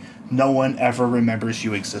slave thing, no one ever remembers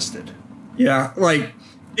you existed. Yeah, like,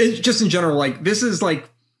 it's just in general, like, this is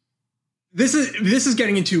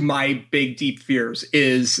getting into my big deep fears,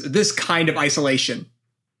 is this kind of isolation.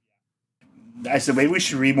 I said maybe we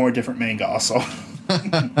should read more different manga also.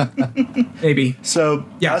 Maybe. So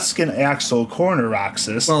yeah. Dusk and Axel corner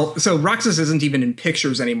Roxas. Well, so Roxas isn't even in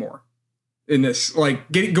pictures anymore in this. Like,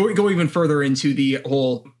 go even further into the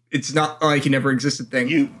whole, it's not like he never existed thing.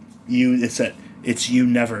 It's you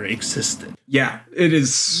never existed. Yeah, it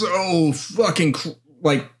is so fucking,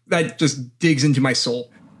 like, that just digs into my soul.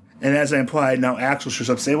 And as I implied, now Axel shows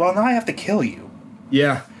up saying, well, now I have to kill you.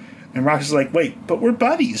 Yeah. And Roxas is like, wait, but we're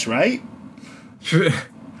buddies, right?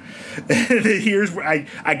 And here's where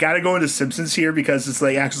I gotta go into Simpsons here, because it's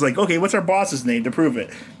like Axel's like, okay, what's our boss's name to prove it?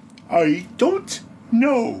 I don't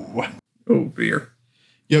know. Oh dear.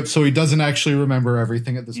 Yep, so he doesn't actually remember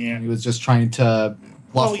everything at this point. He was just trying to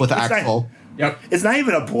bluff with Axel. Yep. It's not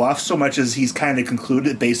even a bluff so much as he's kind of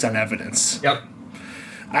concluded based on evidence. Yep.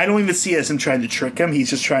 I don't even see it as him trying to trick him. He's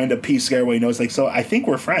just trying to piece together what he knows. Like, so I think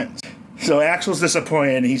we're friends. So Axel's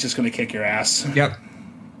disappointed, and he's just going to kick your ass. Yep.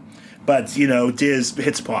 But, Diz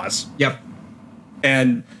hits pause. Yep.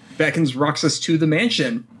 And beckons Roxas to the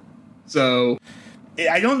mansion. So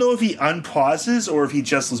I don't know if he unpauses or if he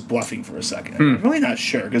just was bluffing for a second. I'm really not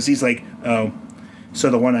sure, because he's like, oh, so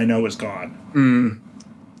the one I know is gone.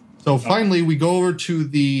 So finally, we go over to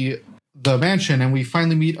the mansion, and we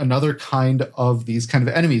finally meet another kind of these kind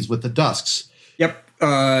of enemies with the Dusks. Yep.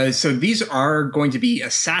 So these are going to be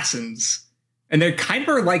assassins, and they're kind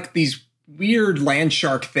of like these weird land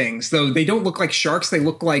shark things, though they don't look like sharks. They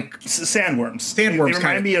look like sandworms. They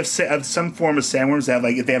remind me of some form of sandworms that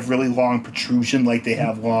they have really long protrusion, like they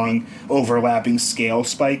have long overlapping scale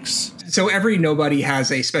spikes. So every nobody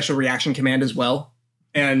has a special reaction command as well.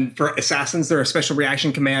 And for assassins, their special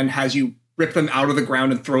reaction command has you rip them out of the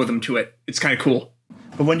ground and throw them to it. It's kind of cool.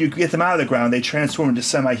 But when you get them out of the ground, they transform into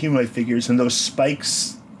semi-humanoid figures, and those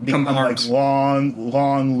spikes become like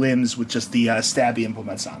long limbs with just the stabby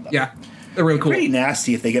implements on them. Yeah, they're really cool. Pretty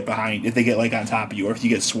nasty if they get like on top of you, or if you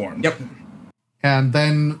get swarmed. Yep. And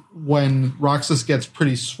then when Roxas gets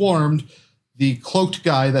pretty swarmed, the cloaked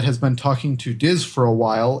guy that has been talking to Diz for a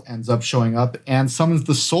while ends up showing up and summons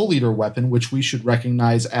the Soul Eater weapon, which we should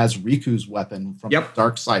recognize as Riku's weapon from the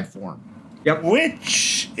Dark Side form. Yep.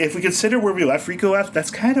 Which, if we consider where we left Riku that's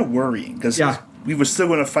kind of worrying, because we were still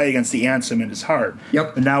going to fight against the Ansem in his heart.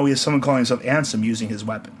 Yep. But now we have someone calling himself Ansem using his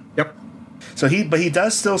weapon. Yep. So he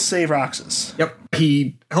does still save Roxas. Yep.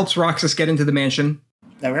 He helps Roxas get into the mansion.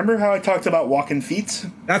 Now, remember how I talked about walking feet?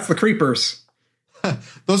 That's the creepers.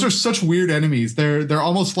 Those are such weird enemies. They're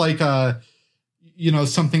almost like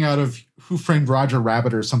something out of Who Framed Roger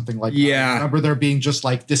Rabbit or something like that. Yeah. Remember there being just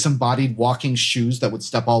like disembodied walking shoes that would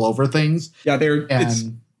step all over things? Yeah, they're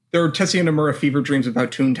Tetsuya Nomura fever dreams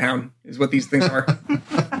about Toontown is what these things are.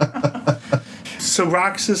 So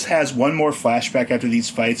Roxas has one more flashback after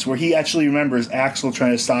these fights where he actually remembers Axel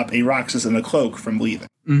trying to stop a Roxas in a cloak from leaving.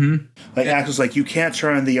 Mm-hmm. Like, Axel's like, you can't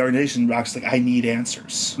turn on the organization. Rox's like, I need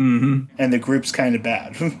answers. Mm-hmm. And the group's kind of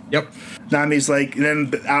bad. Yep. Nami's like,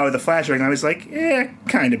 and then out of the flashback, Nami's like,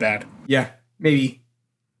 kind of bad. Yeah, maybe.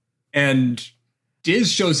 And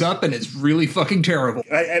Diz shows up and it's really fucking terrible.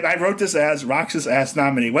 I wrote this as Roxas asked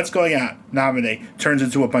Nominee, what's going on? Nominee turns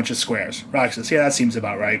into a bunch of squares. Roxas, yeah, that seems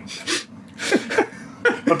about right.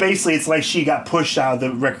 But basically, it's like she got pushed out of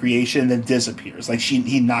the recreation and then disappears. Like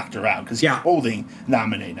he knocked her out because he's holding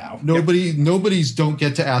Nominee now. Nobody's don't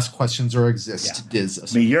get to ask questions or exist. Diz.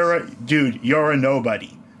 I mean, you're a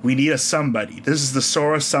nobody. We need a somebody. This is the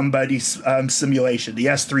Sora somebody simulation, the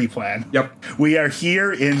S3 plan. Yep. We are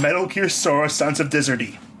here in Metal Gear Sora Sons of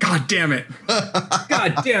DiZerty. God damn it.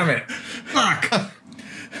 God damn it. Fuck.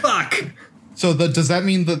 So does that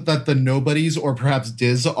mean that the nobodies or perhaps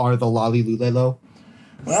Diz are the Lali Lulelo?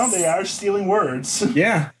 Well, they are stealing words.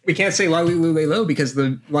 Yeah. We can't say Lali Lulelo because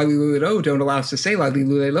the Lali Lulelo don't allow us to say Lali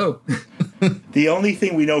Lulelo. The only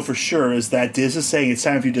thing we know for sure is that Diz is saying it's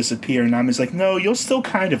time for you to disappear, and Nami's like, no, you'll still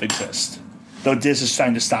kind of exist. Though Diz is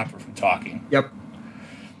trying to stop her from talking. Yep.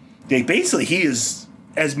 Basically, he is,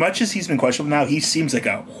 as much as he's been questionable now, he seems like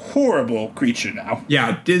a horrible creature now.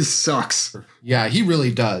 Yeah, Diz sucks. Yeah, he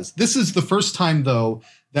really does. This is the first time, though,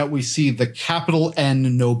 that we see the capital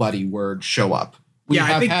N nobody word show up. We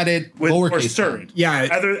have had it with lowercase absurd. Yeah.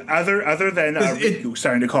 Other than Riku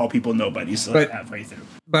starting to call people nobodies halfway through.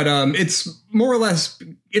 But it's more or less,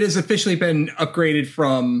 it has officially been upgraded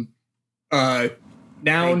from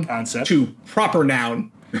noun to proper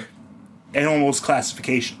noun. And almost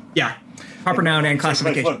classification. Yeah. Proper noun and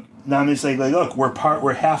classification. Like, look, Nami's like, look,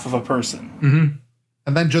 we're half of a person. Mm-hmm.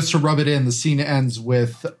 And then just to rub it in, the scene ends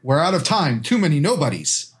with, we're out of time, too many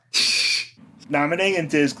nobodies. Naminé and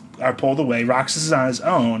Diz are pulled away. Roxas is on his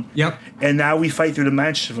own. Yep. And now we fight through the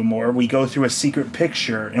dimensions of more. We go through a secret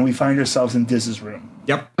picture, and we find ourselves in Diz's room.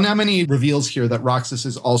 Yep. Naminé reveals here that Roxas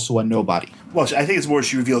is also a nobody. Well, I think it's more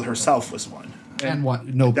she revealed herself was one. And what?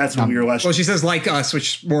 No, that's what we were less. Well, she says like us,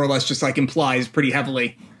 which more or less just like implies pretty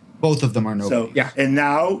heavily. Both of them are nobody. So, yeah. And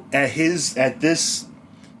now at this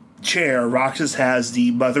chair, Roxas has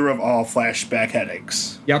the mother of all flashback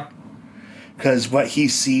headaches. Yep. Because what he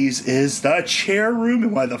sees is the chair room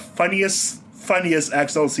and one of the funniest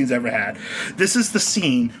XL scenes ever had. This is the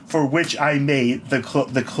scene for which I made the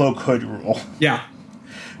cloak hood rule. Yeah.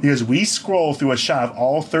 Because we scroll through a shot of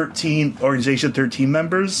all 13 Organization 13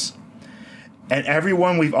 members, and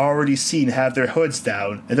everyone we've already seen have their hoods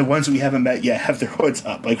down, and the ones we haven't met yet have their hoods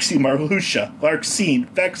up. Like, see Marluxia, Larxene,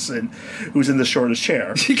 Vexen, who's in the shortest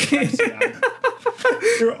chair. They're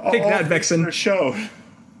all Take that, Vexen. Their show.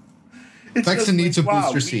 Vexen needs a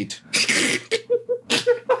booster seat.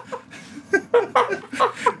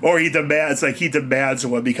 Or he demands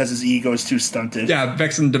one because his ego is too stunted. Yeah,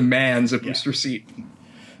 Vexen demands a booster seat.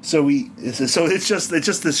 So it's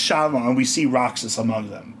just this shot long. We see Roxas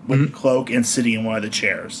among them with the cloak and sitting in one of the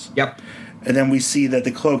chairs. Yep. And then we see that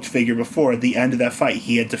the cloaked figure before, at the end of that fight,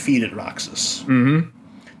 he had defeated Roxas. Mm-hmm.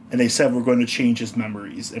 And they said we're going to change his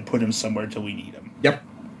memories and put him somewhere till we need him. Yep.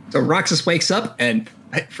 So Roxas wakes up and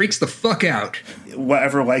freaks the fuck out.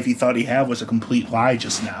 Whatever life he thought he had was a complete lie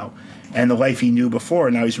just now. And the life he knew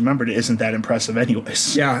before, now he's remembered it, isn't that impressive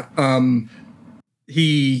anyways. Yeah.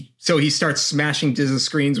 He starts smashing Diz's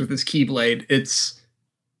screens with his keyblade. It's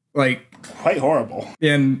like quite horrible.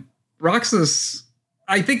 And Roxas,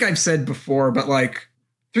 I think I've said before, but like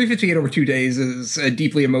 358 over 2 days is a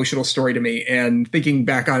deeply emotional story to me. And thinking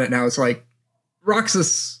back on it now, it's like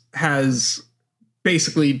Roxas has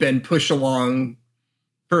basically been pushed along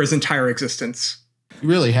for his entire existence. He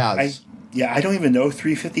really has. I don't even know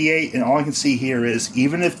 358, and all I can see here is,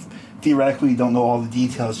 even if theoretically we don't know all the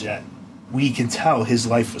details yet, we can tell his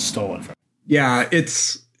life was stolen from him. Yeah,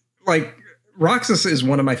 it's like Roxas is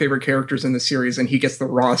one of my favorite characters in the series, and he gets the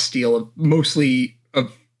raw steal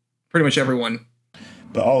of pretty much everyone.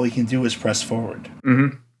 But all he can do is press forward.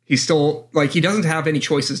 Mm-hmm. He's still, like, he doesn't have any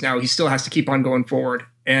choices now. He still has to keep on going forward,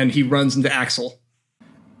 and he runs into Axel.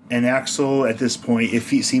 And Axel, at this point, it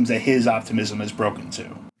seems that his optimism is broken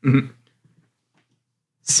too. Mm-hmm.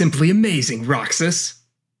 Simply amazing, Roxas.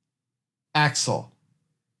 Axel.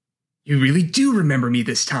 You really do remember me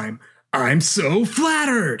this time. I'm so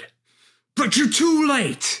flattered. But you're too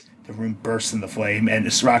late. The room bursts into flame, and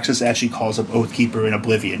Roxas actually calls up Oathkeeper and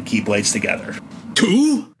Oblivion, Keyblades together.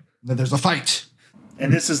 Two? Then there's a fight.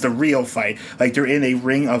 And this is the real fight. Like, they're in a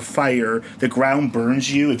ring of fire. The ground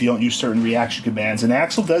burns you if you don't use certain reaction commands. And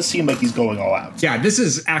Axel does seem like he's going all out. Yeah, this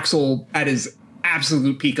is Axel at his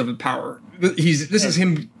absolute peak of power. This is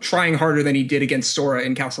him trying harder than he did against Sora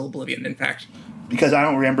in Castle Oblivion, in fact. because I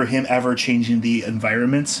don't remember him ever changing the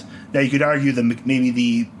environment. Now, you could argue that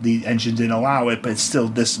maybe the engine didn't allow it, but still,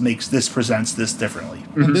 this presents this differently.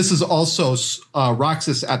 Mm-hmm. And this is also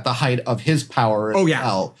Roxas at the height of his power as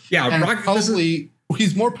well. Yeah, and probably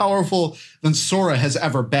he's more powerful than Sora has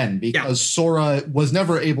ever been, because Sora was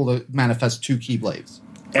never able to manifest 2 Keyblades.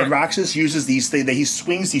 And Roxas uses these things, he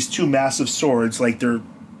swings these 2 massive swords like they're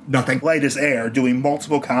nothing, light as air, doing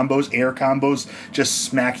multiple combos, air combos, just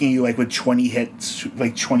smacking you like with 20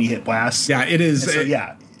 hit blasts. Yeah, it is.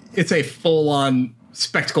 It's a full-on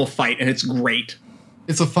spectacle fight, and it's great.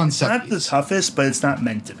 It's a fun set. Not the toughest, but it's not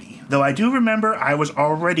meant to be. Though I do remember I was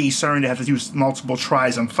already starting to have to do multiple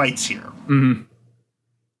tries on fights here. Mm-hmm.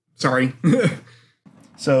 Sorry.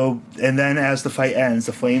 So, and then as the fight ends,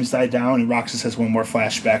 the flames die down, and Roxas has one more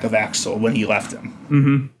flashback of Axel when he left him.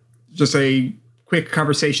 Mm-hmm. Just a quick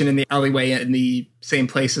conversation in the alleyway in the same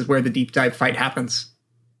place as where the deep dive fight happens.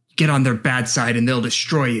 Get on their bad side, and they'll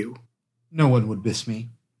destroy you. No one would miss me.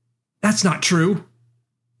 That's not true.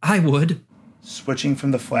 I would. Switching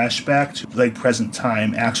from the flashback to present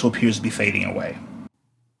time, Axel appears to be fading away.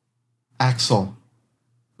 Axel.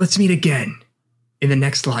 Let's meet again in the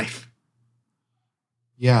next life.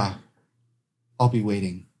 Yeah. I'll be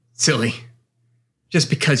waiting. Silly. Just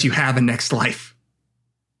because you have a next life.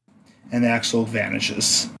 And Axel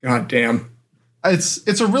vanishes. God damn.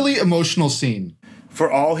 It's a really emotional scene. For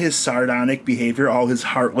all his sardonic behavior, all his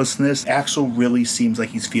heartlessness, Axel really seems like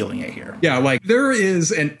he's feeling it here. Yeah, there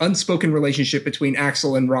is an unspoken relationship between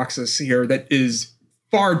Axel and Roxas here that is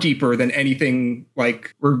far deeper than anything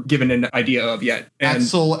we're given an idea of yet. And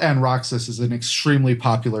Axel and Roxas is an extremely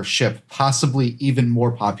popular ship, possibly even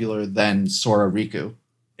more popular than Sora Riku.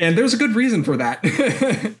 And there's a good reason for that.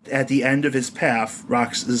 At the end of his path,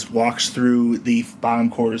 Roxas walks through the bottom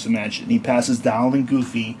quarters of the mansion. He passes Donald and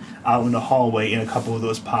Goofy out in the hallway in a couple of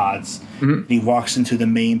those pods. Mm-hmm. He walks into the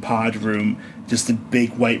main pod room, just a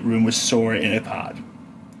big white room with Sora in a pod.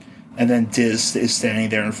 And then Diz is standing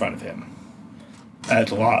there in front of him.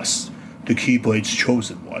 At last, the Keyblade's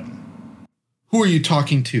chosen one. Who are you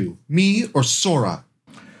talking to, me or Sora?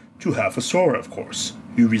 To have a Sora, of course.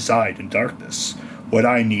 You reside in darkness. What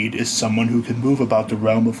I need is someone who can move about the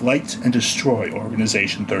realm of light and destroy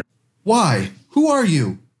Organization 30. Why? Who are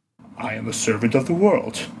you? I am a servant of the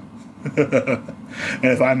world. And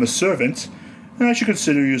if I'm a servant, then I should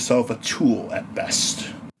consider yourself a tool at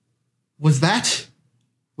best. Was that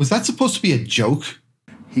supposed to be a joke?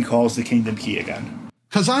 He calls the Kingdom Key again.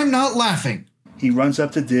 'Cause I'm not laughing. He runs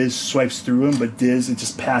up to Diz, swipes through him, but Diz, it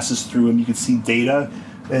just passes through him. You can see data,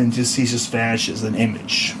 and he just vanishes an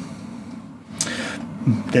image.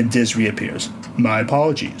 Then Diz reappears. My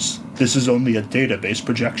apologies. This is only a database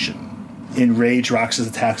projection. In rage, Roxas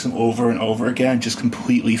attacks him over and over again, just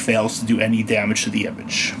completely fails to do any damage to the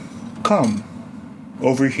image. Come.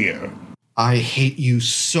 Over here. I hate you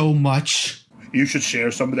so much. You should share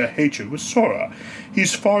some of that hatred with Sora.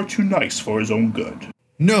 He's far too nice for his own good.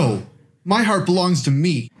 No. My heart belongs to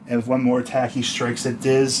me. And with one more attack, he strikes at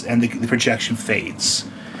Diz, and the projection fades.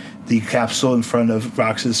 The capsule in front of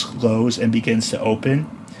Roxas glows and begins to open,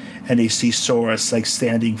 and they see Sora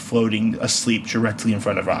standing, floating, asleep directly in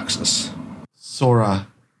front of Roxas. Sora,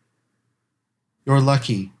 you're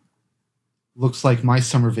lucky. Looks like my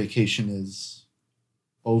summer vacation is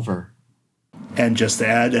over. And just to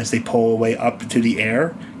add, as they pull away up to the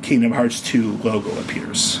air, Kingdom Hearts 2 logo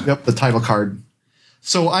appears. Yep, the title card.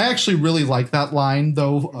 So I actually really like that line,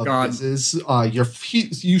 though.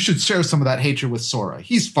 You should share some of that hatred with Sora.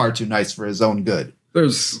 He's far too nice for his own good.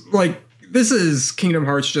 There's this is Kingdom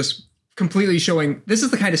Hearts just completely showing this is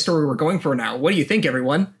the kind of story we're going for now. What do you think,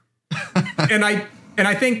 everyone? and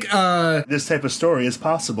I think this type of story is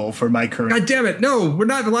possible for my current. God damn it! No, we're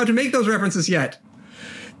not allowed to make those references yet.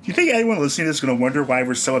 Do you think anyone listening to this is going to wonder why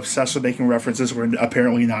we're so obsessed with making references we're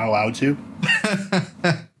apparently not allowed to?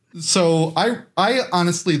 So I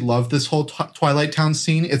honestly love this whole Twilight Town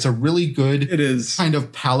scene. It's a really good kind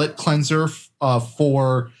of palate cleanser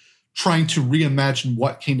for trying to reimagine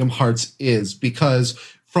what Kingdom Hearts is, because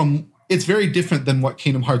it's very different than what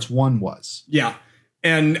Kingdom Hearts 1 was. Yeah.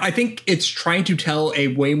 And I think it's trying to tell a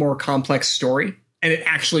way more complex story, and it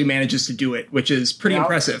actually manages to do it, which is pretty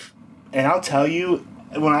impressive. And I'll tell you,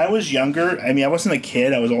 when I was younger, I mean, I wasn't a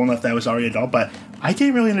kid. I was old enough that I was already an adult, but I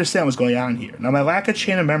didn't really understand what's going on here. Now, my lack of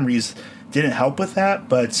chain of memories didn't help with that,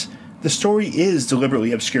 but the story is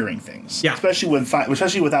deliberately obscuring things. Yeah.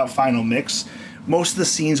 Especially without Final Mix. Most of the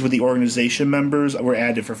scenes with the organization members were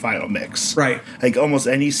added for Final Mix. Right. Like almost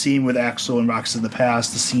any scene with Axel and Roxas in the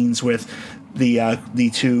past, the scenes with the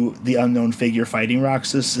unknown figure fighting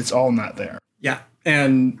Roxas, it's all not there. Yeah.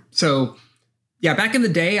 And so Yeah, back in the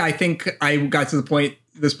day, I think I got to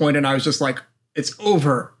this point, and I was just like, it's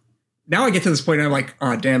over. Now I get to this point, and I'm like,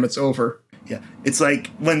 oh, damn, it's over. Yeah, it's like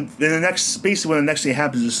when the next thing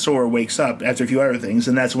happens is Sora wakes up after a few other things,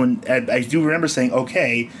 and that's when I do remember saying,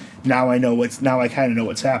 okay, now I kind of know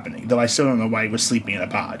what's happening, though I still don't know why he was sleeping in a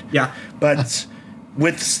pod. Yeah, but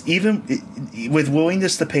with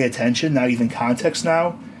willingness to pay attention, not even context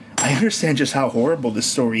now, I understand just how horrible this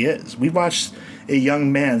story is. We watched a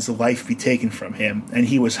young man's life be taken from him, and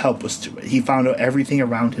he was helpless to it. He found out everything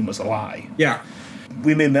around him was a lie. Yeah.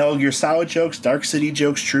 We made Metal Gear Solid jokes, Dark City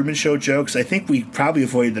jokes, Truman Show jokes. I think we probably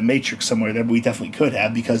avoided the Matrix somewhere there, but we definitely could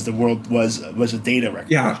have because the world was a data record.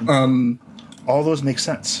 Yeah. All those make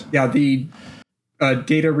sense. Yeah, the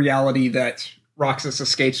data reality that Roxas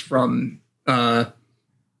escapes from,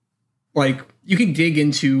 like, you can dig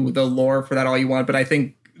into the lore for that all you want, but I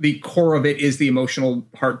think the core of it is the emotional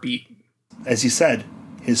heartbeat. As he said,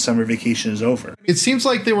 his summer vacation is over. It seems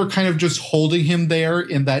like they were kind of just holding him there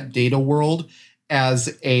in that data world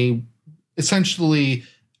as essentially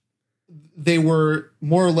they were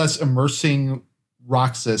more or less immersing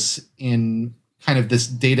Roxas in kind of this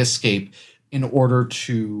datascape in order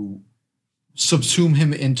to subsume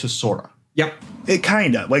him into Sora. Yep. It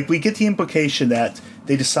kind of. Like, we get the implication that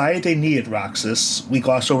they decided they needed Roxas. We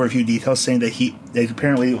glossed over a few details saying that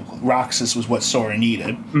apparently Roxas was what Sora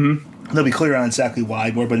needed. Mm-hmm. They'll be clear on exactly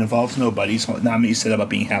why, but it involves nobody, so not many said about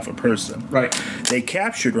being half a person. Right. They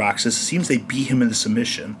captured Roxas. It seems they beat him into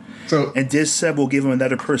submission. So, and Diz said we'll give him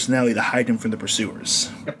another personality to hide him from the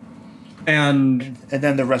pursuers. Yep. And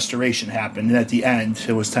then the restoration happened, and at the end,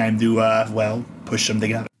 it was time to, push them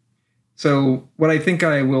together. So what I think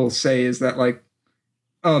I will say is that, like,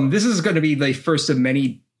 this is going to be the first of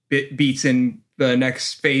many beats in the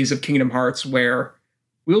next phase of Kingdom Hearts where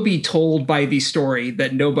we'll be told by the story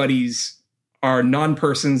that nobodies are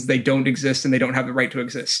non-persons, they don't exist, and they don't have the right to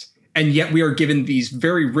exist. And yet we are given these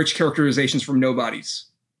very rich characterizations from nobodies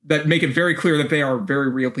that make it very clear that they are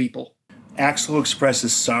very real people. Axel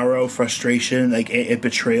expresses sorrow, frustration, like a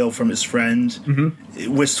betrayal from his friend,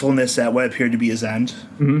 mm-hmm. wistfulness at what appeared to be his end.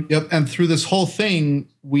 Mm-hmm. Yep, and through this whole thing,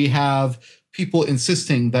 we have people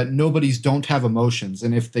insisting that nobodies don't have emotions,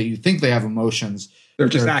 and if you think they have emotions, they're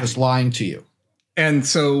just lying to you. And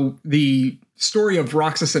so the story of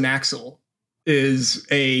Roxas and Axel is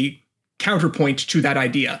a counterpoint to that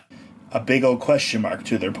idea. A big old question mark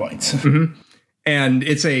to their points. Mm-hmm. And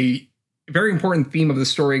it's a very important theme of the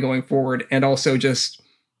story going forward, and also just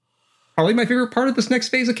probably my favorite part of this next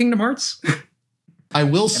phase of Kingdom Hearts. I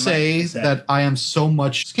will say that I am so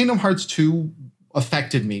much... Kingdom Hearts 2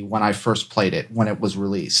 affected me when I first played it, when it was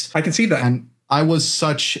released. I can see that. And I was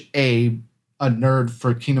such a nerd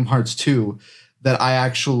for Kingdom Hearts 2 that I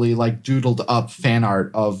actually doodled up fan art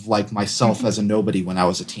of myself as a nobody when I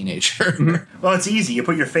was a teenager. Mm-hmm. Well, it's easy. You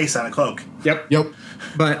put your face on a cloak. Yep.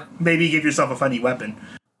 But maybe you give yourself a funny weapon.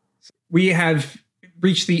 We have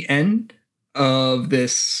reached the end of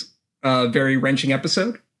this very wrenching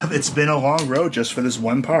episode. It's been a long road just for this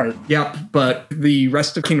one part. Yep, but the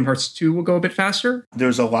rest of Kingdom Hearts 2 will go a bit faster.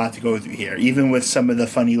 There's a lot to go through here. Even with some of the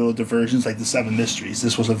funny little diversions like the 7 Mysteries,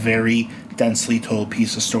 this was a very densely told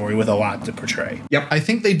piece of story with a lot to portray. Yep. I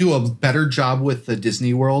think they do a better job with the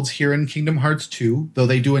Disney worlds here in Kingdom Hearts 2, though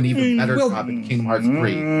they do an even better job in Kingdom Hearts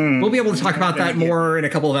 3. We'll be able to talk about that more in a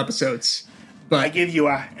couple of episodes. But I give you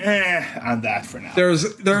a on that for now.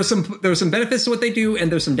 There's some benefits to what they do,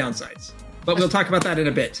 and there's some downsides. But we'll talk about that in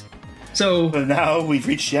a bit. But now we've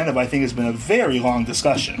reached the end of what I think has been a very long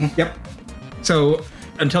discussion. Yep. So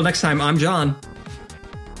until next time, I'm John.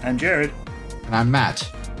 I'm Jared. And I'm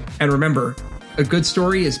Matt. And remember, a good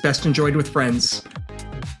story is best enjoyed with friends.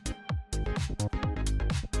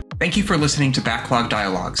 Thank you for listening to Backlog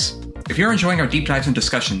Dialogues. If you're enjoying our deep dives and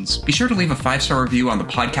discussions, be sure to leave a 5-star review on the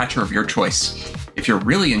podcatcher of your choice. If you're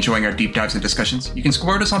really enjoying our deep dives and discussions, you can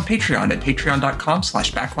support us on Patreon at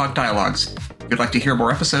patreon.com/backlogdialogues. If you'd like to hear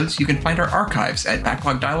more episodes, you can find our archives at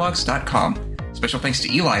backlogdialogues.com. Special thanks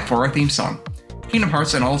to Eli for our theme song. Kingdom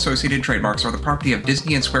Hearts and all associated trademarks are the property of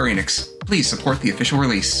Disney and Square Enix. Please support the official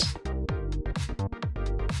release.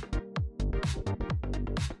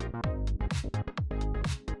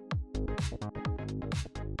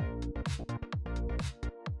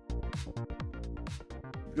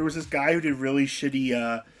 There was this guy who did really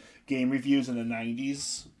shitty game reviews in the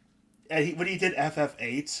 90s. And when he did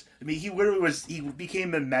FF8, I mean, he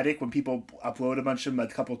became a medic when people upload a bunch of them a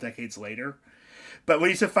couple decades later. But when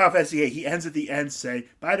he said Final Fantasy VIII, he ends at the end saying,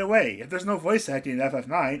 by the way, if there's no voice acting in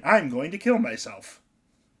FF9, I'm going to kill myself.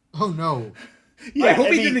 Oh, no. Yeah, I hope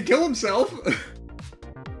he didn't kill himself.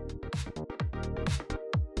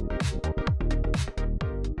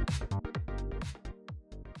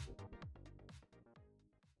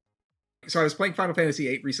 I was playing Final Fantasy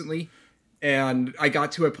VIII recently, and I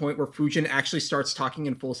got to a point where Fujin actually starts talking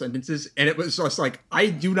in full sentences, and it was just like, I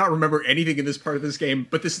do not remember anything in this part of this game,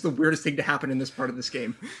 but this is the weirdest thing to happen in this part of this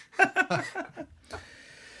game.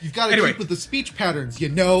 You've got to keep with the speech patterns, you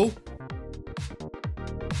know?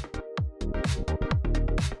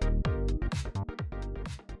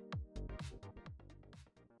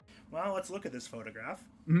 Well, let's look at this photograph.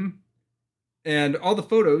 Mm-hmm. And all the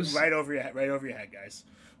photos... Right over your head, guys.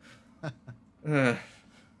 No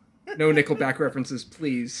Nickelback references,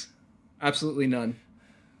 please. Absolutely none.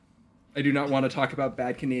 I do not want to talk about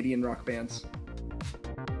bad Canadian rock bands.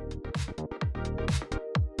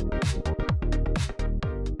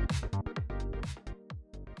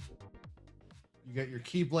 You get your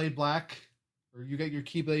Keyblade black, or you get your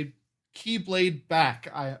Keyblade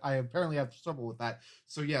back. I apparently have trouble with that.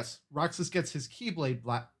 So yes, Roxas gets his Keyblade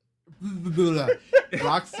black.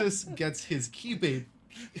 Roxas gets his Keyblade.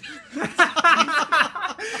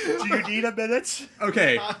 Do you need a minute?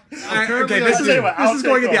 Okay. Okay. This is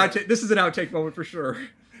going in the outtake. This is an outtake moment for sure.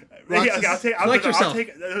 Roxas,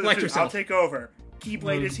 I'll take over.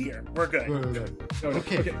 Keyblade is here. We're good.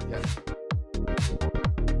 Okay. Yes.